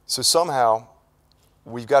 So somehow,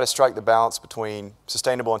 we've got to strike the balance between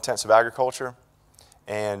sustainable intensive agriculture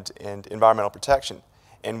and environmental protection.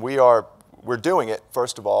 And we're doing it,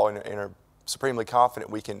 first of all, and are supremely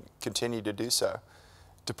confident we can continue to do so.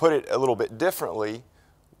 To put it a little bit differently,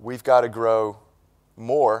 we've got to grow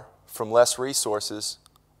more from less resources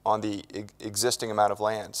on the existing amount of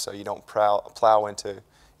land, so you don't plow into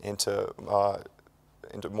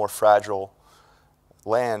more fragile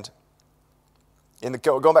land.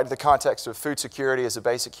 Going back to the context of food security as a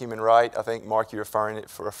basic human right, I think, Mark, you're referring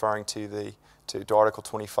to Article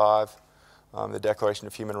 25, the Declaration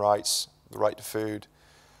of Human Rights, the right to food.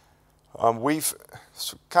 We've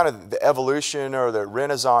kind of the evolution or the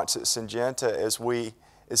renaissance at Syngenta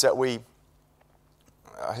is that we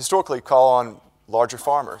historically call on larger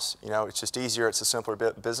farmers. You know, it's just easier. It's a simpler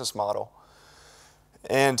business model.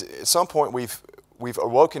 And at some point, we've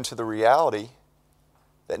awoken to the reality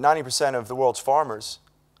that 90% of the world's farmers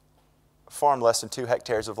farm less than 2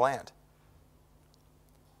 hectares of land.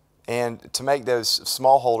 And to make those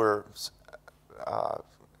smallholders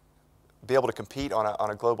be able to compete on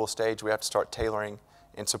a global stage, we have to start tailoring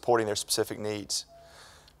and supporting their specific needs.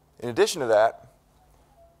 In addition to that,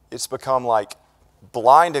 it's become like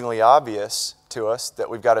blindingly obvious to us that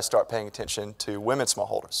we've got to start paying attention to women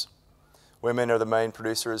smallholders. Women are the main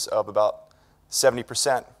producers of about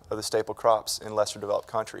 70% of the staple crops in lesser developed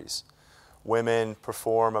countries. Women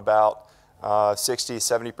perform about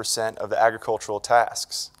 60–70% of the agricultural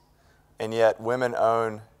tasks. And yet women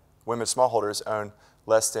smallholders own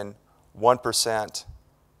less than 1%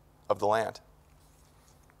 of the land.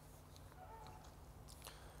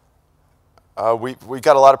 We've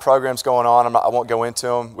got a lot of programs going on. I won't go into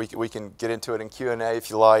them. We can get into it in Q&A if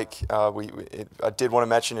you like. I did want to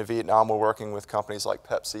mention in Vietnam we're working with companies like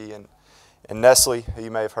Pepsi and Nestlé, who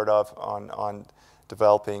you may have heard of, on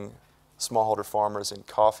developing smallholder farmers in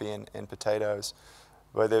coffee and potatoes.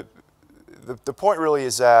 But the point really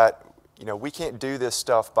is that, you know, we can't do this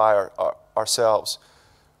stuff by ourselves.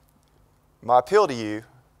 My appeal to you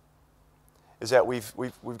is that we've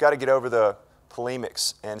got to get over the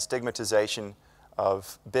polemics and stigmatization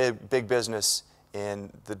of big business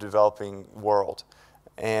in the developing world.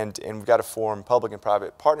 And we've got to form public and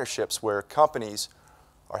private partnerships where companies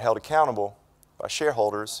are held accountable by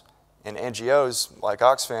shareholders and NGOs like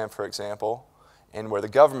Oxfam, for example, and where the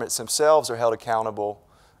governments themselves are held accountable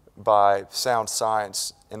by sound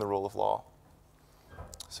science and the rule of law.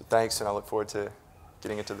 So thanks, and I look forward to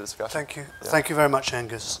getting into the discussion. Thank you. Yeah. Thank you very much,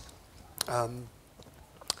 Angus.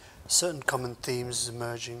 Certain common themes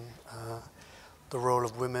emerging, the role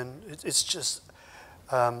of women. It's just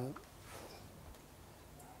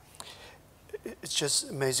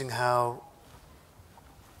amazing how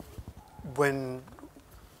when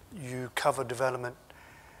you cover development,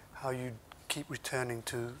 how you keep returning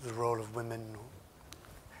to the role of women,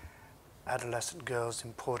 adolescent girls,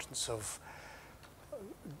 importance of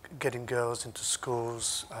getting girls into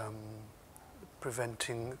schools,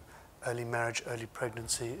 preventing early marriage, early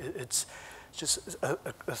pregnancy. It's just a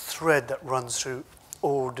thread that runs through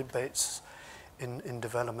all debates in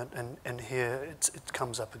development, and here it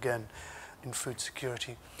comes up again in food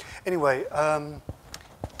security. Anyway,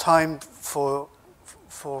 time for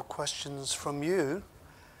questions from you.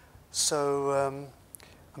 So,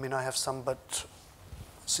 I mean, I have some, but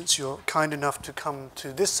since you're kind enough to come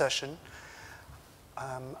to this session,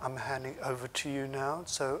 I'm handing over to you now.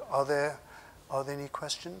 So, are there any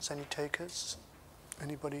questions? Any takers?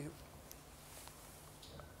 Anybody?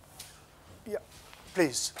 Yeah,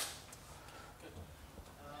 please. Good.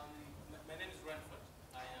 My name is Ranford.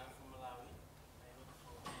 I am from Malawi. I work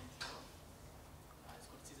for an NGO. It's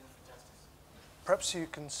called Citizens for Justice. Perhaps you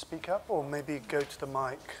can speak up, or maybe go to the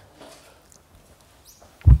mic.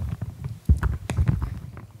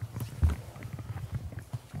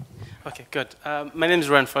 Okay, good. My name is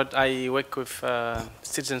Ranford. I work with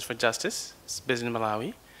Citizens for Justice. It's based in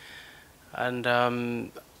Malawi. And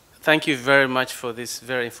thank you very much for this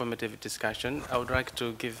very informative discussion. I would like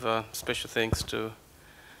to give special thanks to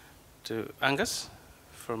Angus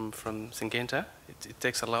from Syngenta. It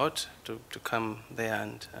takes a lot to come there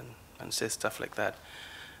and say stuff like that.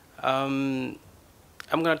 I'm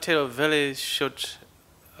going to tell a very short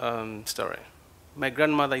story. My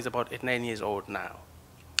grandmother is about 89 years old now.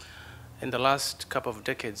 In the last couple of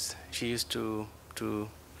decades, she used to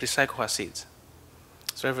recycle her seeds.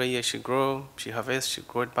 So every year she harvests, she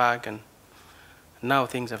grow it back, and now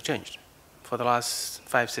things have changed. For the last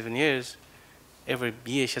 5-7 years, every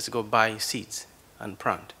year she has to go buy seeds and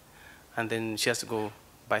plant, and then she has to go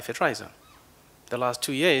buy fertilizer. The last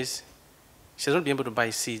 2 years, she has not been able to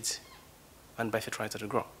buy seeds and buy fertilizer to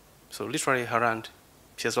grow. So literally her land,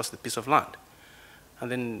 she has lost a piece of land.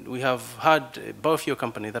 And then we have had a biofuel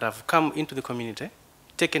company that have come into the community,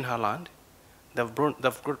 taken her land. They've grown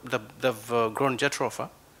jatropha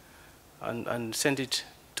and sent it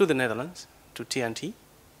to the Netherlands, to TNT.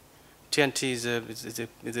 TNT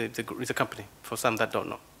is a company, for some that don't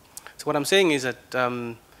know. So what I'm saying is that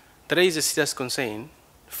there is a serious concern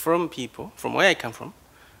from people, from where I come from,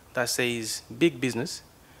 that says big business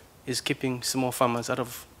is keeping small farmers out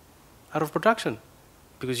of production.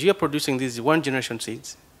 Because you're producing these one-generation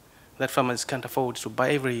seeds that farmers can't afford to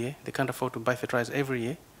buy every year. They can't afford to buy fertilizer every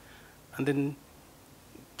year. And then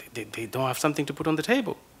they don't have something to put on the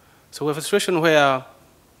table. So we have a situation where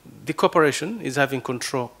the corporation is having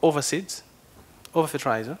control over seeds, over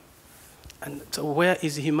fertilizer. And so where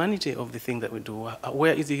is the humanity of the thing that we do?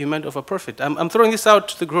 Where is the humanity of a profit? I'm throwing this out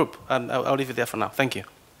to the group, and I'll leave it there for now. Thank you.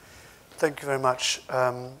 Thank you very much.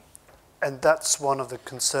 And that's one of the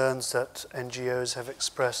concerns that NGOs have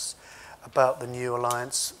expressed about the new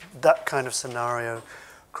alliance, that kind of scenario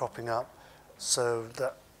cropping up. So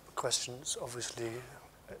that question's obviously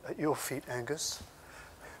at your feet, Angus.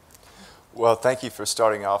 Well, thank you for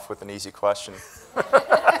starting off with an easy question.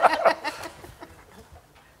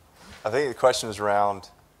 I think the question is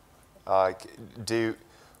around, do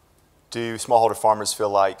smallholder farmers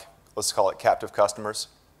feel like, let's call it captive customers,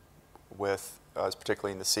 with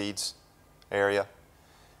particularly in the seeds area?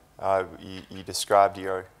 You described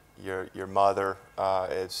your mother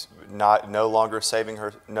as no longer saving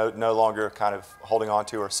her, no longer kind of holding on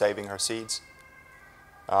to or saving her seeds.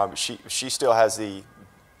 She still has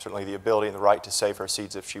certainly the ability and the right to save her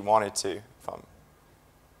seeds if she wanted to.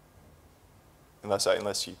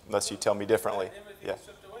 Unless you tell me differently. Everything Yeah. is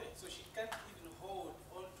swept away, so she can't even hold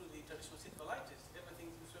on to the traditional seed varieties.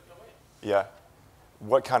 Everything's been swept away. Yeah.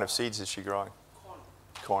 What kind of seeds is she growing? Corn.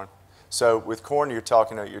 Corn. So with corn, you're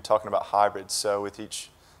talking about hybrids. So with each,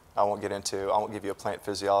 I won't give you a plant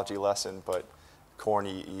physiology lesson, but corn,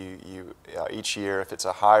 each year, if it's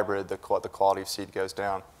a hybrid, the quality of seed goes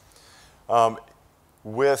down. If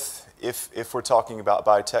we're talking about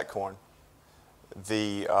biotech corn,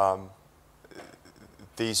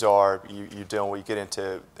 these are you get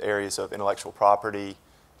into areas of intellectual property.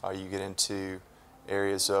 You get into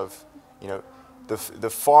areas of, the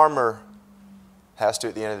farmer has to,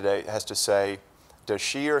 at the end of the day, has to say, does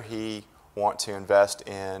she or he want to invest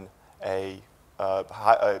in a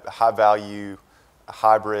high value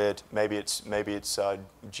hybrid? Maybe it's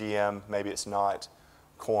GM, maybe it's not,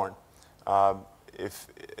 corn.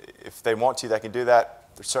 If they want to, they can do that.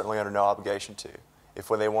 They're certainly under no obligation to.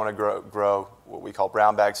 When they want to grow what we call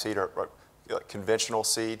brown bag seed or conventional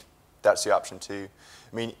seed, that's the option too.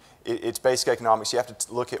 I mean, it's basic economics. You have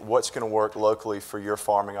to look at what's going to work locally for your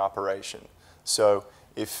farming operation. So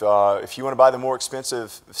if you want to buy the more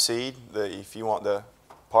expensive seed, if you want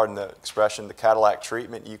pardon the expression, the Cadillac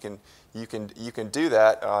treatment, you can do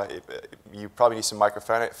that. You probably need some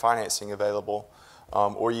microfinancing available,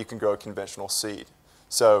 or you can grow a conventional seed.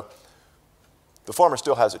 So the farmer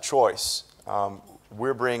still has a choice.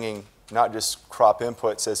 We're bringing not just crop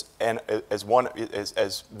inputs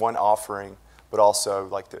as one offering, but also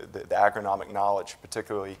like the agronomic knowledge,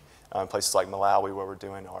 particularly in places like Malawi where we're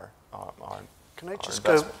doing our Can I just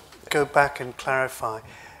investment. go back and clarify?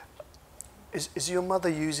 Is your mother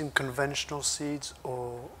using conventional seeds,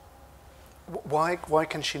 or why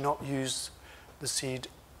can she not use the seed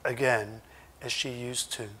again as she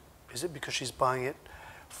used to? Is it because she's buying it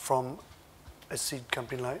from a seed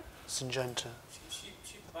company like Syngenta? She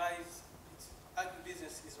buys,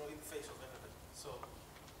 agribusiness is really the face of everybody. So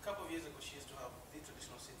a couple of years ago she used to have the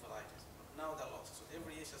traditional seed varieties, but now they're lost. So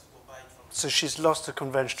every year she has to go buy it from. So she's lost the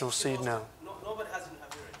conventional seed now? Nobody has it in her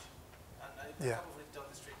village. And Yeah. a couple of it down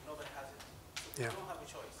the street, nobody has it. So Yeah. they don't have a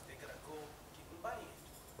choice. They gotta go keep on buying it.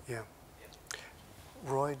 Yeah. Yeah.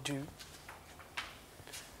 Roy, do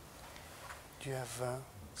you have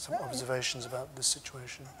some observations about this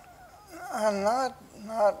situation?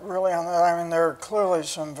 Not really on that. I mean, there are clearly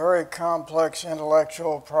some very complex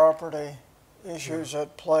intellectual property issues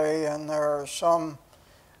at play, and there are some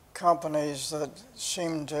companies that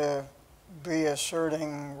seem to be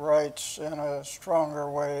asserting rights in a stronger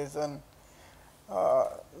way than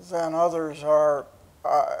others are.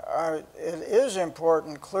 It is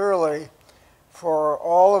important, clearly, for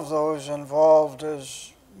all of those involved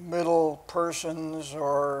as middle persons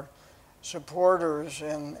or supporters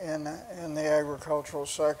in the agricultural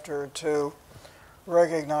sector to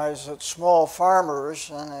recognize that small farmers,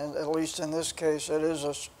 and at least in this case it is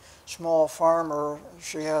a small farmer,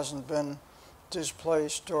 she hasn't been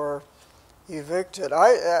displaced or evicted.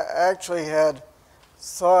 I actually had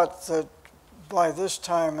thought that by this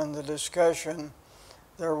time in the discussion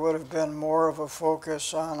there would have been more of a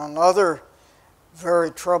focus on another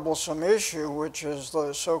very troublesome issue, which is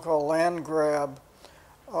the so-called land grab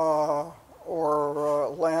or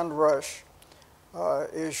land rush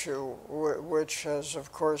issue, which has,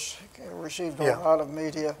 of course, received a lot of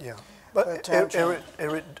media attention.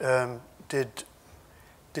 Irit did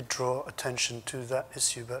draw attention to that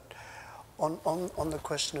issue, but on the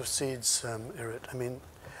question of seeds, Irit, I mean,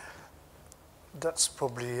 that's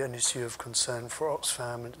probably an issue of concern for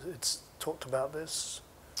Oxfam. It's talked about this.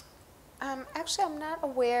 Actually, I'm not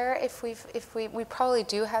aware if we probably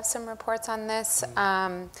do have some reports on this.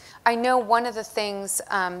 I know one of the things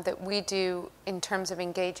that we do in terms of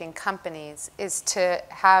engaging companies is to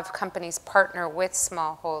have companies partner with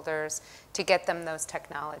smallholders to get them those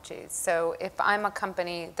technologies. So if I'm a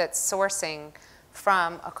company that's sourcing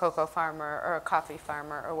from a cocoa farmer or a coffee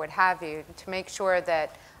farmer or what have you, to make sure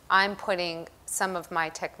that I'm putting some of my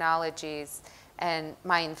technologies and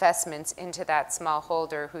my investments into that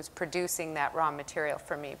smallholder who's producing that raw material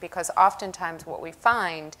for me. Because oftentimes what we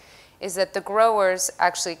find is that the growers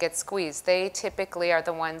actually get squeezed. They typically are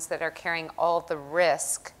the ones that are carrying all the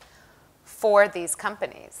risk for these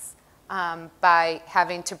companies by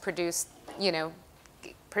having to produce, you know,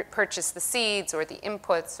 purchase the seeds or the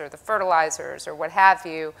inputs or the fertilizers or what have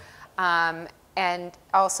you, and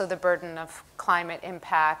also the burden of climate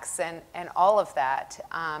impacts and all of that.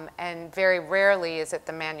 And very rarely is it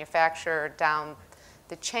the manufacturer down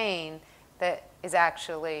the chain that is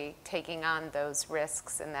actually taking on those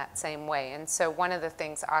risks in that same way. And so one of the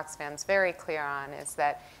things Oxfam's very clear on is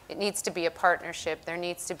that it needs to be a partnership. There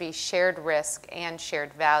needs to be shared risk and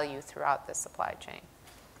shared value throughout the supply chain.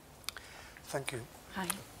 Thank you. Hi.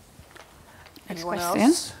 Anyone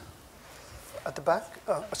else? At the back?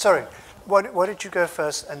 Oh, sorry. Why did you go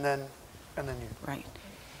first and then you? Right.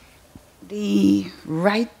 The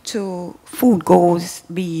right to food goes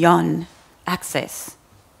beyond access.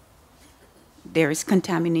 There is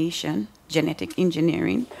contamination, genetic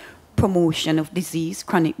engineering, promotion of disease,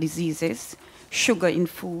 chronic diseases, sugar in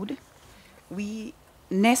food.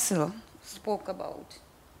 Nestlé spoke about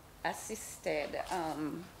assisted,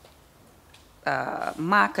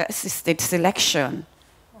 marker-assisted selection.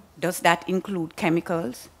 Does that include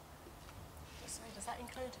chemicals? Does that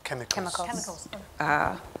include Chemicals.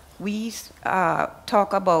 We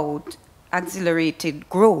talk about accelerated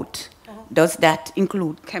growth. Does that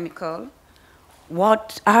include chemical?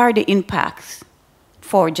 What are the impacts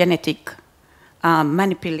for genetic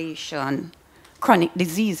manipulation, chronic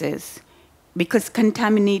diseases? Because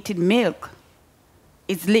contaminated milk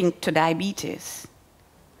is linked to diabetes.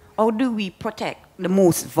 How do we protect the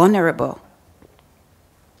most vulnerable?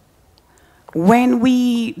 When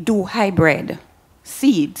we do hybrid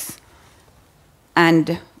seeds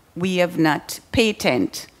and we have not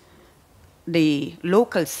patented the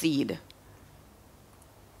local seed,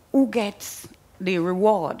 who gets the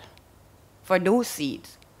reward for those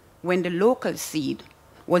seeds when the local seed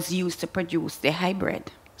was used to produce the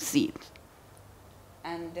hybrid seed?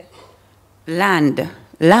 And land.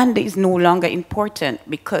 Land is no longer important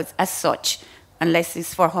because as such, unless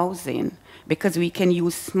it's for housing, because we can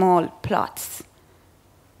use small plots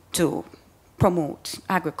to promote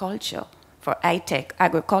agriculture, for high-tech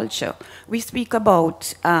agriculture. We speak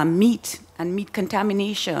about meat and meat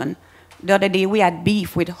contamination. The other day we had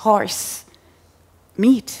beef with horse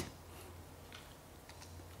meat.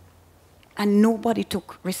 And nobody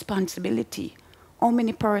took responsibility. How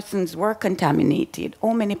many persons were contaminated?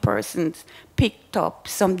 How many persons picked up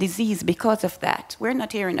some disease because of that? We're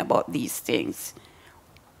not hearing about these things.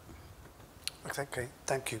 Okay,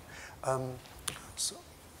 thank you. So,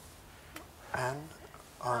 Anne,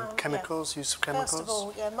 on chemicals, use of chemicals? First of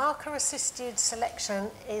all, yeah, marker-assisted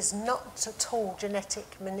selection is not at all genetic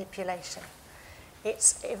manipulation.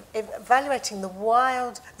 It's evaluating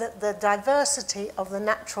the diversity of the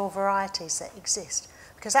natural varieties that exist.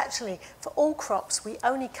 Because actually, for all crops, we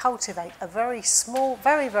only cultivate a very small,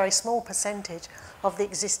 very, very small percentage of the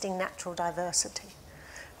existing natural diversity.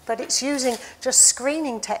 But it's using just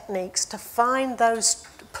screening techniques to find those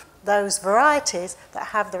varieties that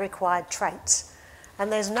have the required traits.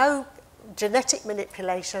 And there's no genetic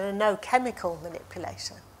manipulation and no chemical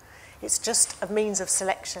manipulation. It's just a means of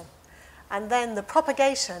selection. And then the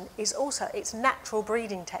propagation is also, it's natural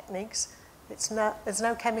breeding techniques. There's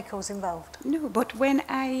no chemicals involved. No, but when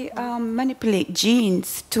I manipulate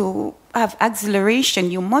genes to have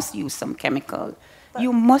acceleration, you must use some chemical. But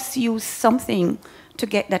you must use something to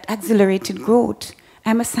get that accelerated growth.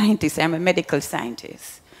 I'm a scientist, I'm a medical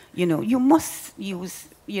scientist. You know, you must use,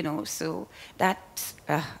 you know, so that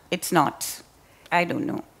it's not, I don't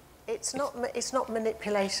know. It's not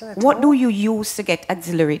manipulation at all. What do you use to get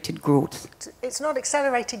accelerated growth? It's not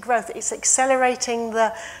accelerated growth, it's accelerating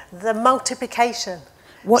the multiplication.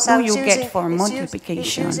 What do you get for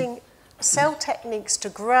multiplication? It's using cell techniques to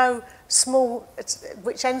grow small,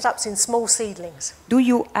 which ends up in small seedlings. Do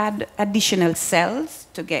you add additional cells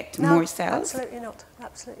to get more cells? Absolutely not.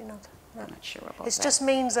 Absolutely not. No. I'm not sure about it's that. just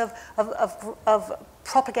means of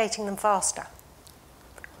propagating them faster.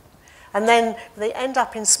 And then they end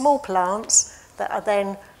up in small plants that are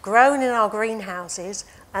then grown in our greenhouses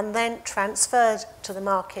and then transferred to the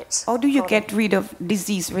markets. How do you get rid of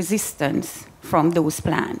disease resistance from those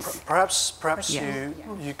plants? Perhaps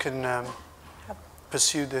you can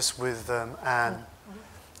pursue this with Anne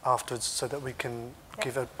afterwards so that we can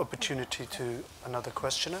give an opportunity to another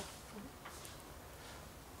questioner.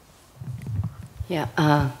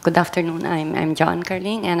 Yeah, good afternoon. I'm John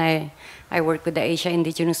Carling, and I work with the Asia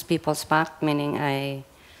Indigenous Peoples Pact, meaning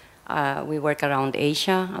we work around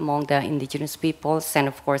Asia among the indigenous peoples, and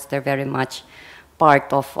of course they're very much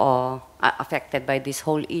part of affected by this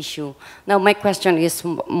whole issue. Now my question is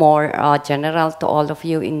more general to all of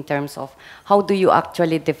you in terms of how do you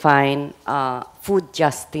actually define food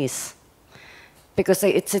justice? Because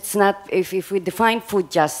it's not, if we define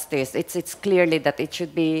food justice, it's clearly that it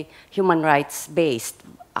should be human rights based.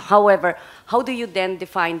 However, how do you then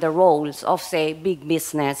define the roles of, say, big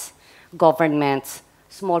business, governments,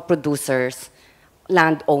 small producers,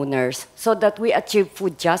 landowners, so that we achieve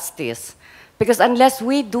food justice? Because unless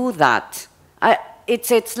we do that,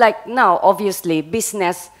 it's like now, obviously,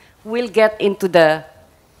 business will get into the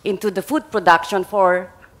food production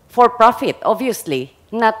for profit, obviously,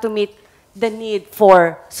 not to meet the need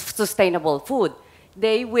for sustainable food.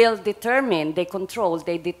 They will determine, they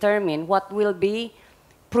determine what will be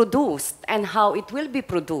produced and how it will be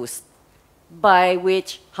produced, by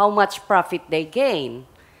which how much profit they gain.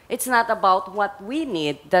 It's not about what we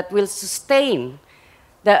need that will sustain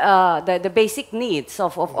the basic needs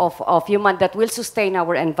of human, that will sustain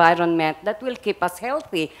our environment, that will keep us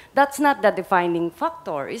healthy. That's not the defining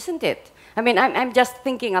factor, isn't it? I mean, I'm just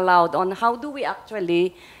thinking aloud on how do we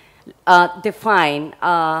actually define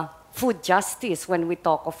food justice when we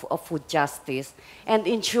talk of food justice, and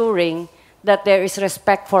ensuring that there is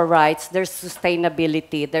respect for rights, there's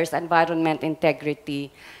sustainability, there's environment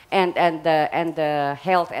integrity, and the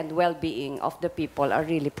health and well-being of the people are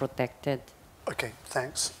really protected. Okay,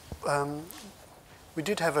 thanks. We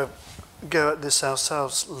did have a go at this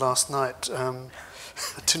ourselves last night,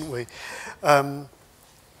 didn't we?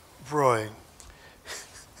 Roy.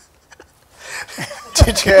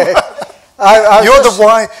 Did you?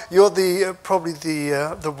 You're probably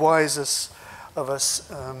the wisest of us.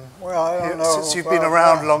 Well, I don't know. Since you've been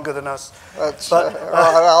around longer than us. But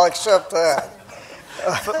I'll accept that.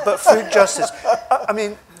 But food justice. I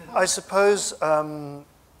mean, I suppose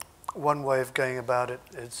one way of going about it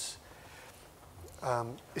is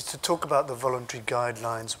to talk about the voluntary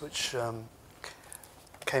guidelines which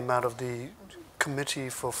came out of the Committee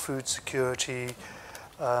for Food Security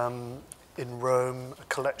in Rome, a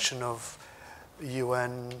collection of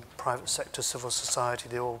UN, private sector, civil society,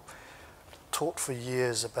 they all talked for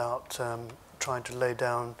years about trying to lay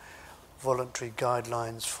down voluntary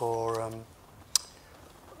guidelines for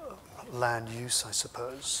land use, I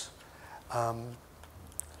suppose. Do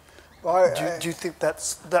you think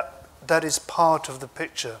that is part of the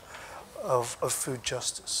picture of food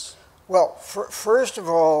justice? Well, first of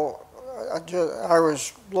all, I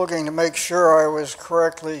was looking to make sure I was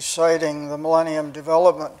correctly citing the Millennium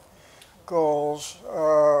Development Goals,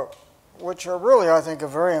 which are really, I think, a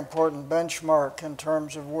very important benchmark in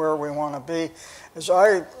terms of where we want to be. As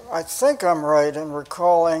I think I'm right in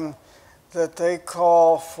recalling that they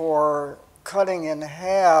call for cutting in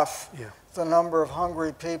half the number of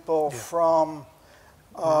hungry people from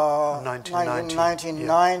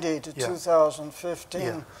 1990 to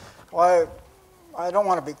 2015. Well, I don't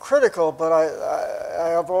want to be critical, but I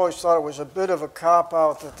have always thought it was a bit of a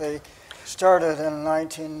cop-out that they started in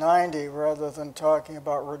 1990 rather than talking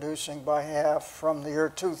about reducing by half from the year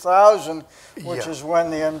 2000, which is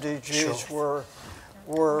when the MDGs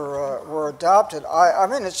were adopted. I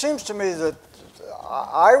mean, it seems to me that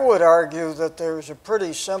I would argue that there's a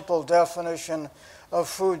pretty simple definition of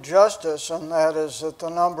food justice, and that is that the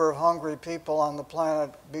number of hungry people on the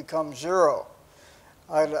planet becomes zero.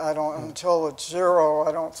 I don't, until it's zero,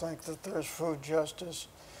 I don't think that there's food justice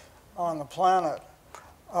on the planet.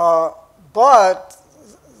 But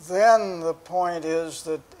then the point is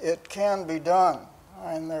that it can be done.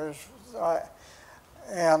 And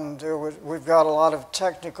we've got a lot of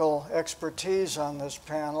technical expertise on this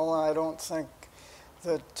panel, and I don't think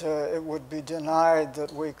that it would be denied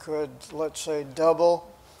that we could, let's say,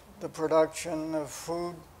 double the production of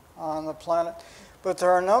food on the planet. But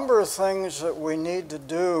there are a number of things that we need to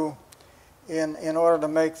do in order to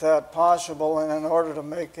make that possible, and in order to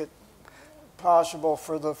make it possible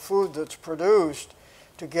for the food that's produced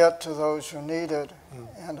to get to those who need it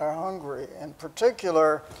and are hungry. In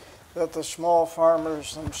particular, that the small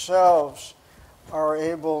farmers themselves are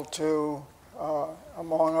able to,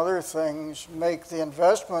 among other things, make the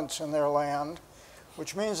investments in their land,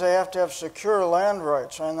 which means they have to have secure land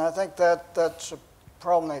rights. And I think that's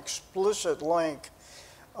probably an explicit link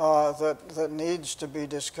that needs to be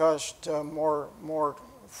discussed more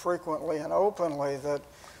frequently and openly, that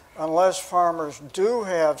unless farmers do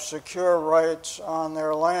have secure rights on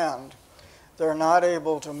their land, they're not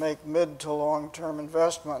able to make mid to long-term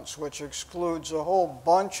investments, which excludes a whole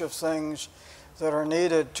bunch of things that are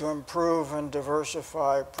needed to improve and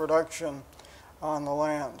diversify production on the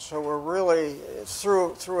land. So we're really,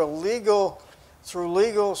 through legal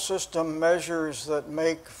system measures that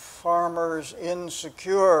make farmers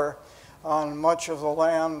insecure on much of the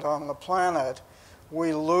land on the planet,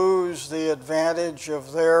 we lose the advantage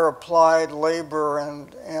of their applied labor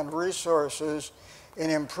and resources in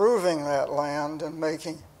improving that land and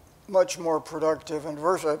making much more productive and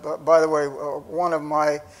diverse. By the way, one of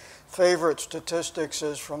my favorite statistics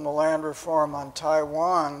is from the land reform on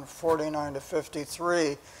Taiwan, 49 to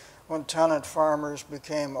 53, when tenant farmers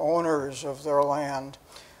became owners of their land.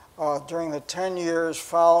 During the 10 years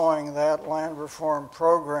following that land reform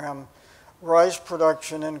program, rice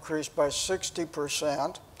production increased by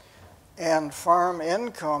 60%, and farm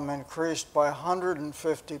income increased by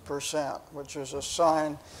 150%, which is a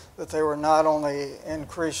sign that they were not only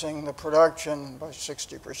increasing the production by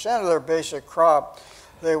 60% of their basic crop,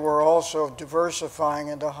 they were also diversifying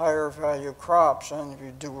into higher value crops. And if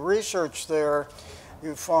you do research there,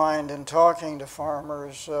 you find in talking to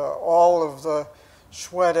farmers all of the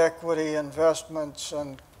sweat equity investments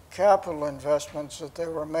and capital investments that they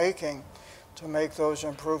were making to make those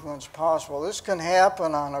improvements possible. This can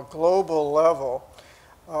happen on a global level,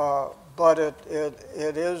 but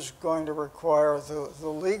it is going to require the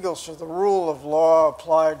rule of law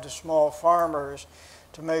applied to small farmers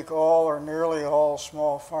to make all or nearly all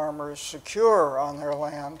small farmers secure on their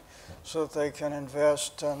land so that they can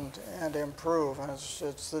invest and improve. And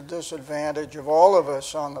it's the disadvantage of all of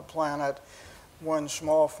us on the planet when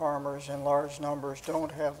small farmers in large numbers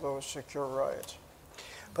don't have those secure rights.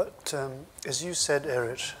 But as you said,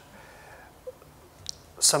 Irit,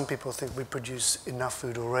 some people think we produce enough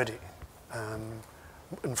food already,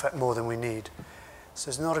 in fact more than we need. So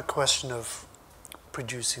it's not a question of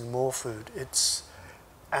producing more food, it's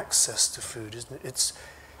access to food, isn't it?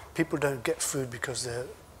 People don't get food because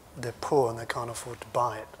they're poor and they can't afford to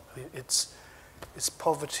buy it. I mean, it's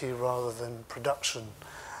poverty rather than production.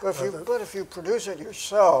 But if you produce it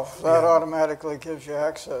yourself, that automatically gives you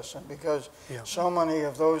access, and because so many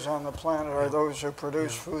of those on the planet are those who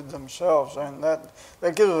produce food themselves, and that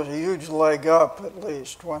gives us a huge leg up, at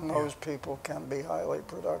least, when those people can be highly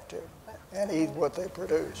productive and eat what they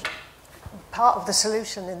produce. part of the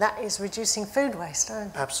solution, and that is reducing food waste.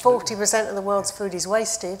 Absolutely. 40% of the world's food is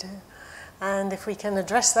wasted, and if we can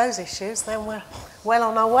address those issues, then we're well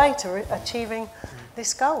on our way to achieving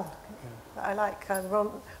this goal. I like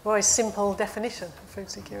Roy's simple definition of food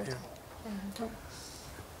security. Yeah.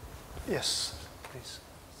 Yes, please.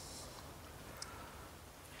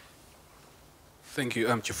 Thank you.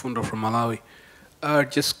 I'm Chifundo from Malawi.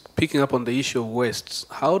 Just picking up on the issue of waste,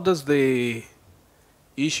 how does the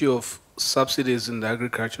issue of subsidies in the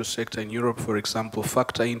agricultural sector in Europe, for example,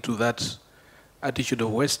 factor into that attitude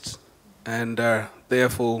of waste and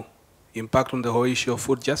therefore impact on the whole issue of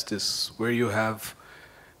food justice, where you have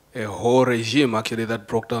a whole regime actually that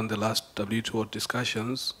broke down the last WTO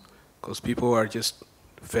discussions because people are just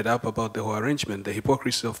fed up about the whole arrangement, the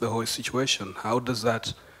hypocrisy of the whole situation? How does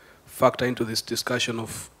that factor into this discussion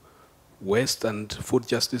of waste and food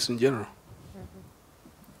justice in general?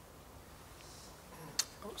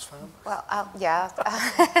 Well, yeah.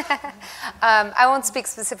 I won't speak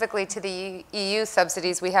specifically to the EU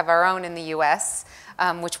subsidies. We have our own in the US,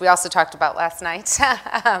 which we also talked about last night.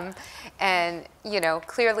 And, you know,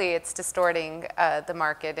 clearly it's distorting the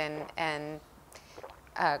market and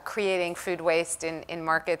creating food waste in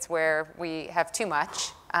markets where we have too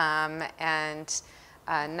much and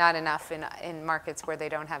not enough in markets where they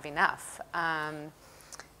don't have enough.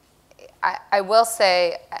 I will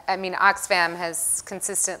say, I mean, Oxfam has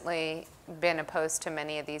consistently been opposed to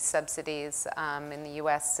many of these subsidies in the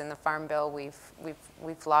U.S. in the Farm Bill.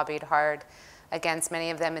 We've lobbied hard against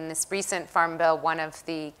many of them. In this recent Farm Bill, one of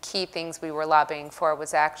the key things we were lobbying for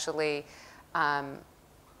was actually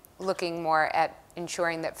looking more at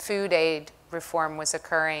ensuring that food aid reform was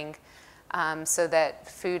occurring, so that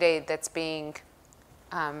food aid that's being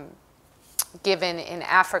given in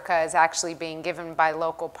Africa is actually being given by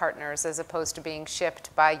local partners as opposed to being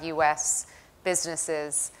shipped by U.S.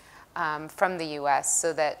 businesses from the U.S.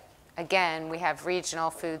 so that, again, we have regional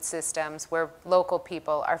food systems where local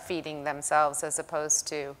people are feeding themselves as opposed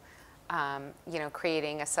to, you know,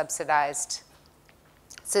 creating a subsidized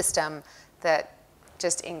system that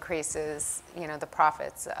just increases, you know, the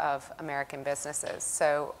profits of American businesses.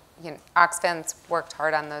 So, you know, Oxfam's worked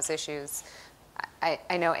hard on those issues.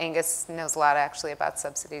 I know Angus knows a lot actually about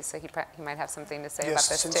subsidies, so he might have something to say about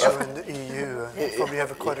this too. Yes, since you're in the EU, you probably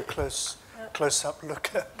have quite a close-up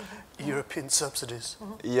look at European subsidies.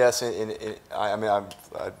 Yes, I mean, I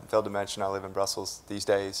failed to mention I live in Brussels these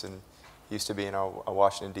days and used to be in a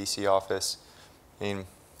Washington, D.C. office. I mean,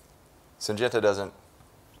 Syngenta doesn't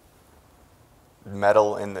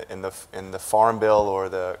meddle in the Farm Bill or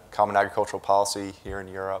the Common Agricultural Policy here in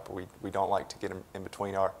Europe. We don't like to get in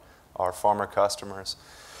between our farmer customers.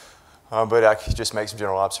 But I could just make some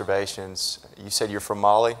general observations. You said you're from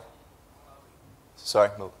Mali? Sorry?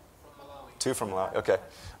 From Malawi. Two from Malawi, okay.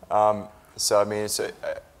 So, I mean, it's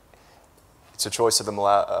a choice of the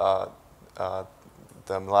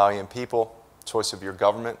Malawian people, choice of your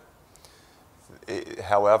government.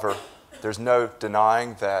 However, there's no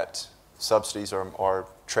denying that subsidies are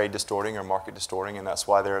trade distorting or market distorting, and that's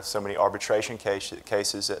why there are so many arbitration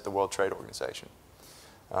cases at the World Trade Organization.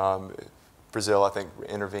 Brazil, I think,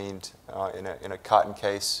 intervened in a cotton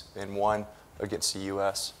case and won against the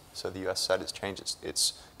U.S. So the U.S. said it's changed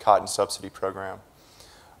its cotton subsidy program.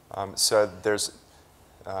 So there's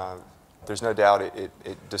no doubt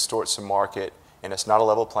it distorts the market, and it's not a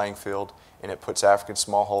level playing field, and it puts African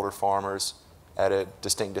smallholder farmers at a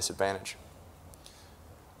distinct disadvantage.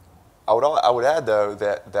 I would add, though,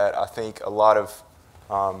 that I think a lot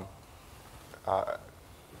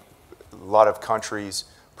of countries'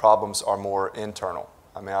 problems are more internal.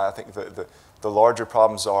 I mean, I think the larger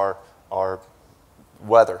problems are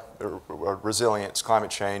weather, or resilience, climate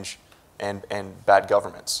change, and bad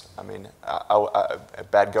governance. I mean,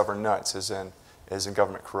 bad governance is in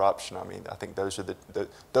government corruption. I mean, I think those are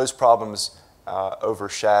those problems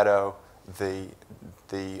overshadow the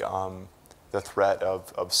threat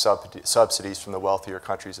of subsidies from the wealthier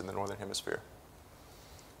countries in the Northern Hemisphere.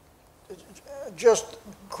 Just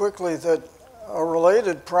quickly, that a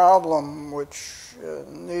related problem which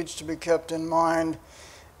needs to be kept in mind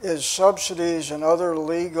is subsidies and other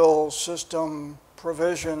legal system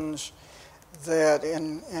provisions that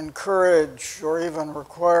encourage or even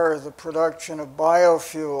require the production of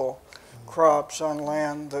biofuel crops on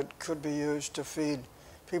land that could be used to feed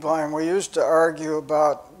people. And we used to argue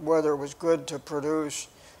about whether it was good to produce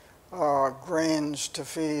grains to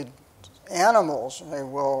feed animals. They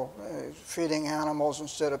will feeding animals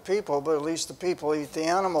instead of people, but at least the people eat the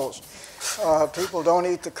animals. People don't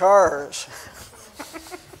eat the cars.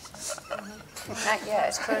 Not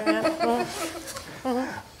yet.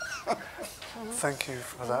 Thank you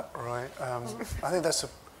for that, Roy. I think that's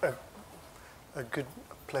a good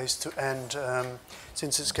place to end,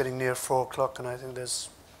 since it's getting near 4 o'clock, and I think there's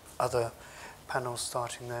other panels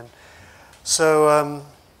starting then. So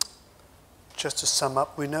just to sum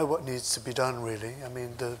up, we know what needs to be done, really. I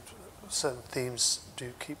mean, the certain themes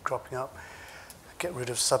do keep cropping up. Get rid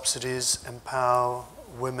of subsidies, empower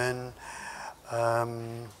women,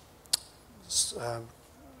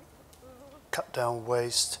 cut down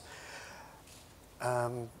waste.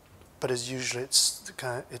 But as usual, it's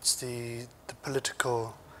the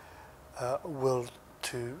political will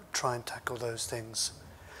to try and tackle those things.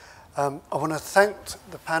 I want to thank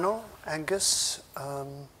the panel, Angus,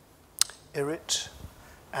 Irit,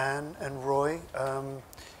 Anne and Roy.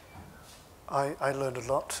 I learned a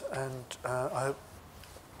lot, and I hope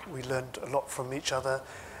we learned a lot from each other,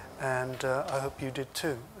 and I hope you did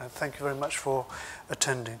too. Thank you very much for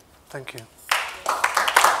attending. Thank you.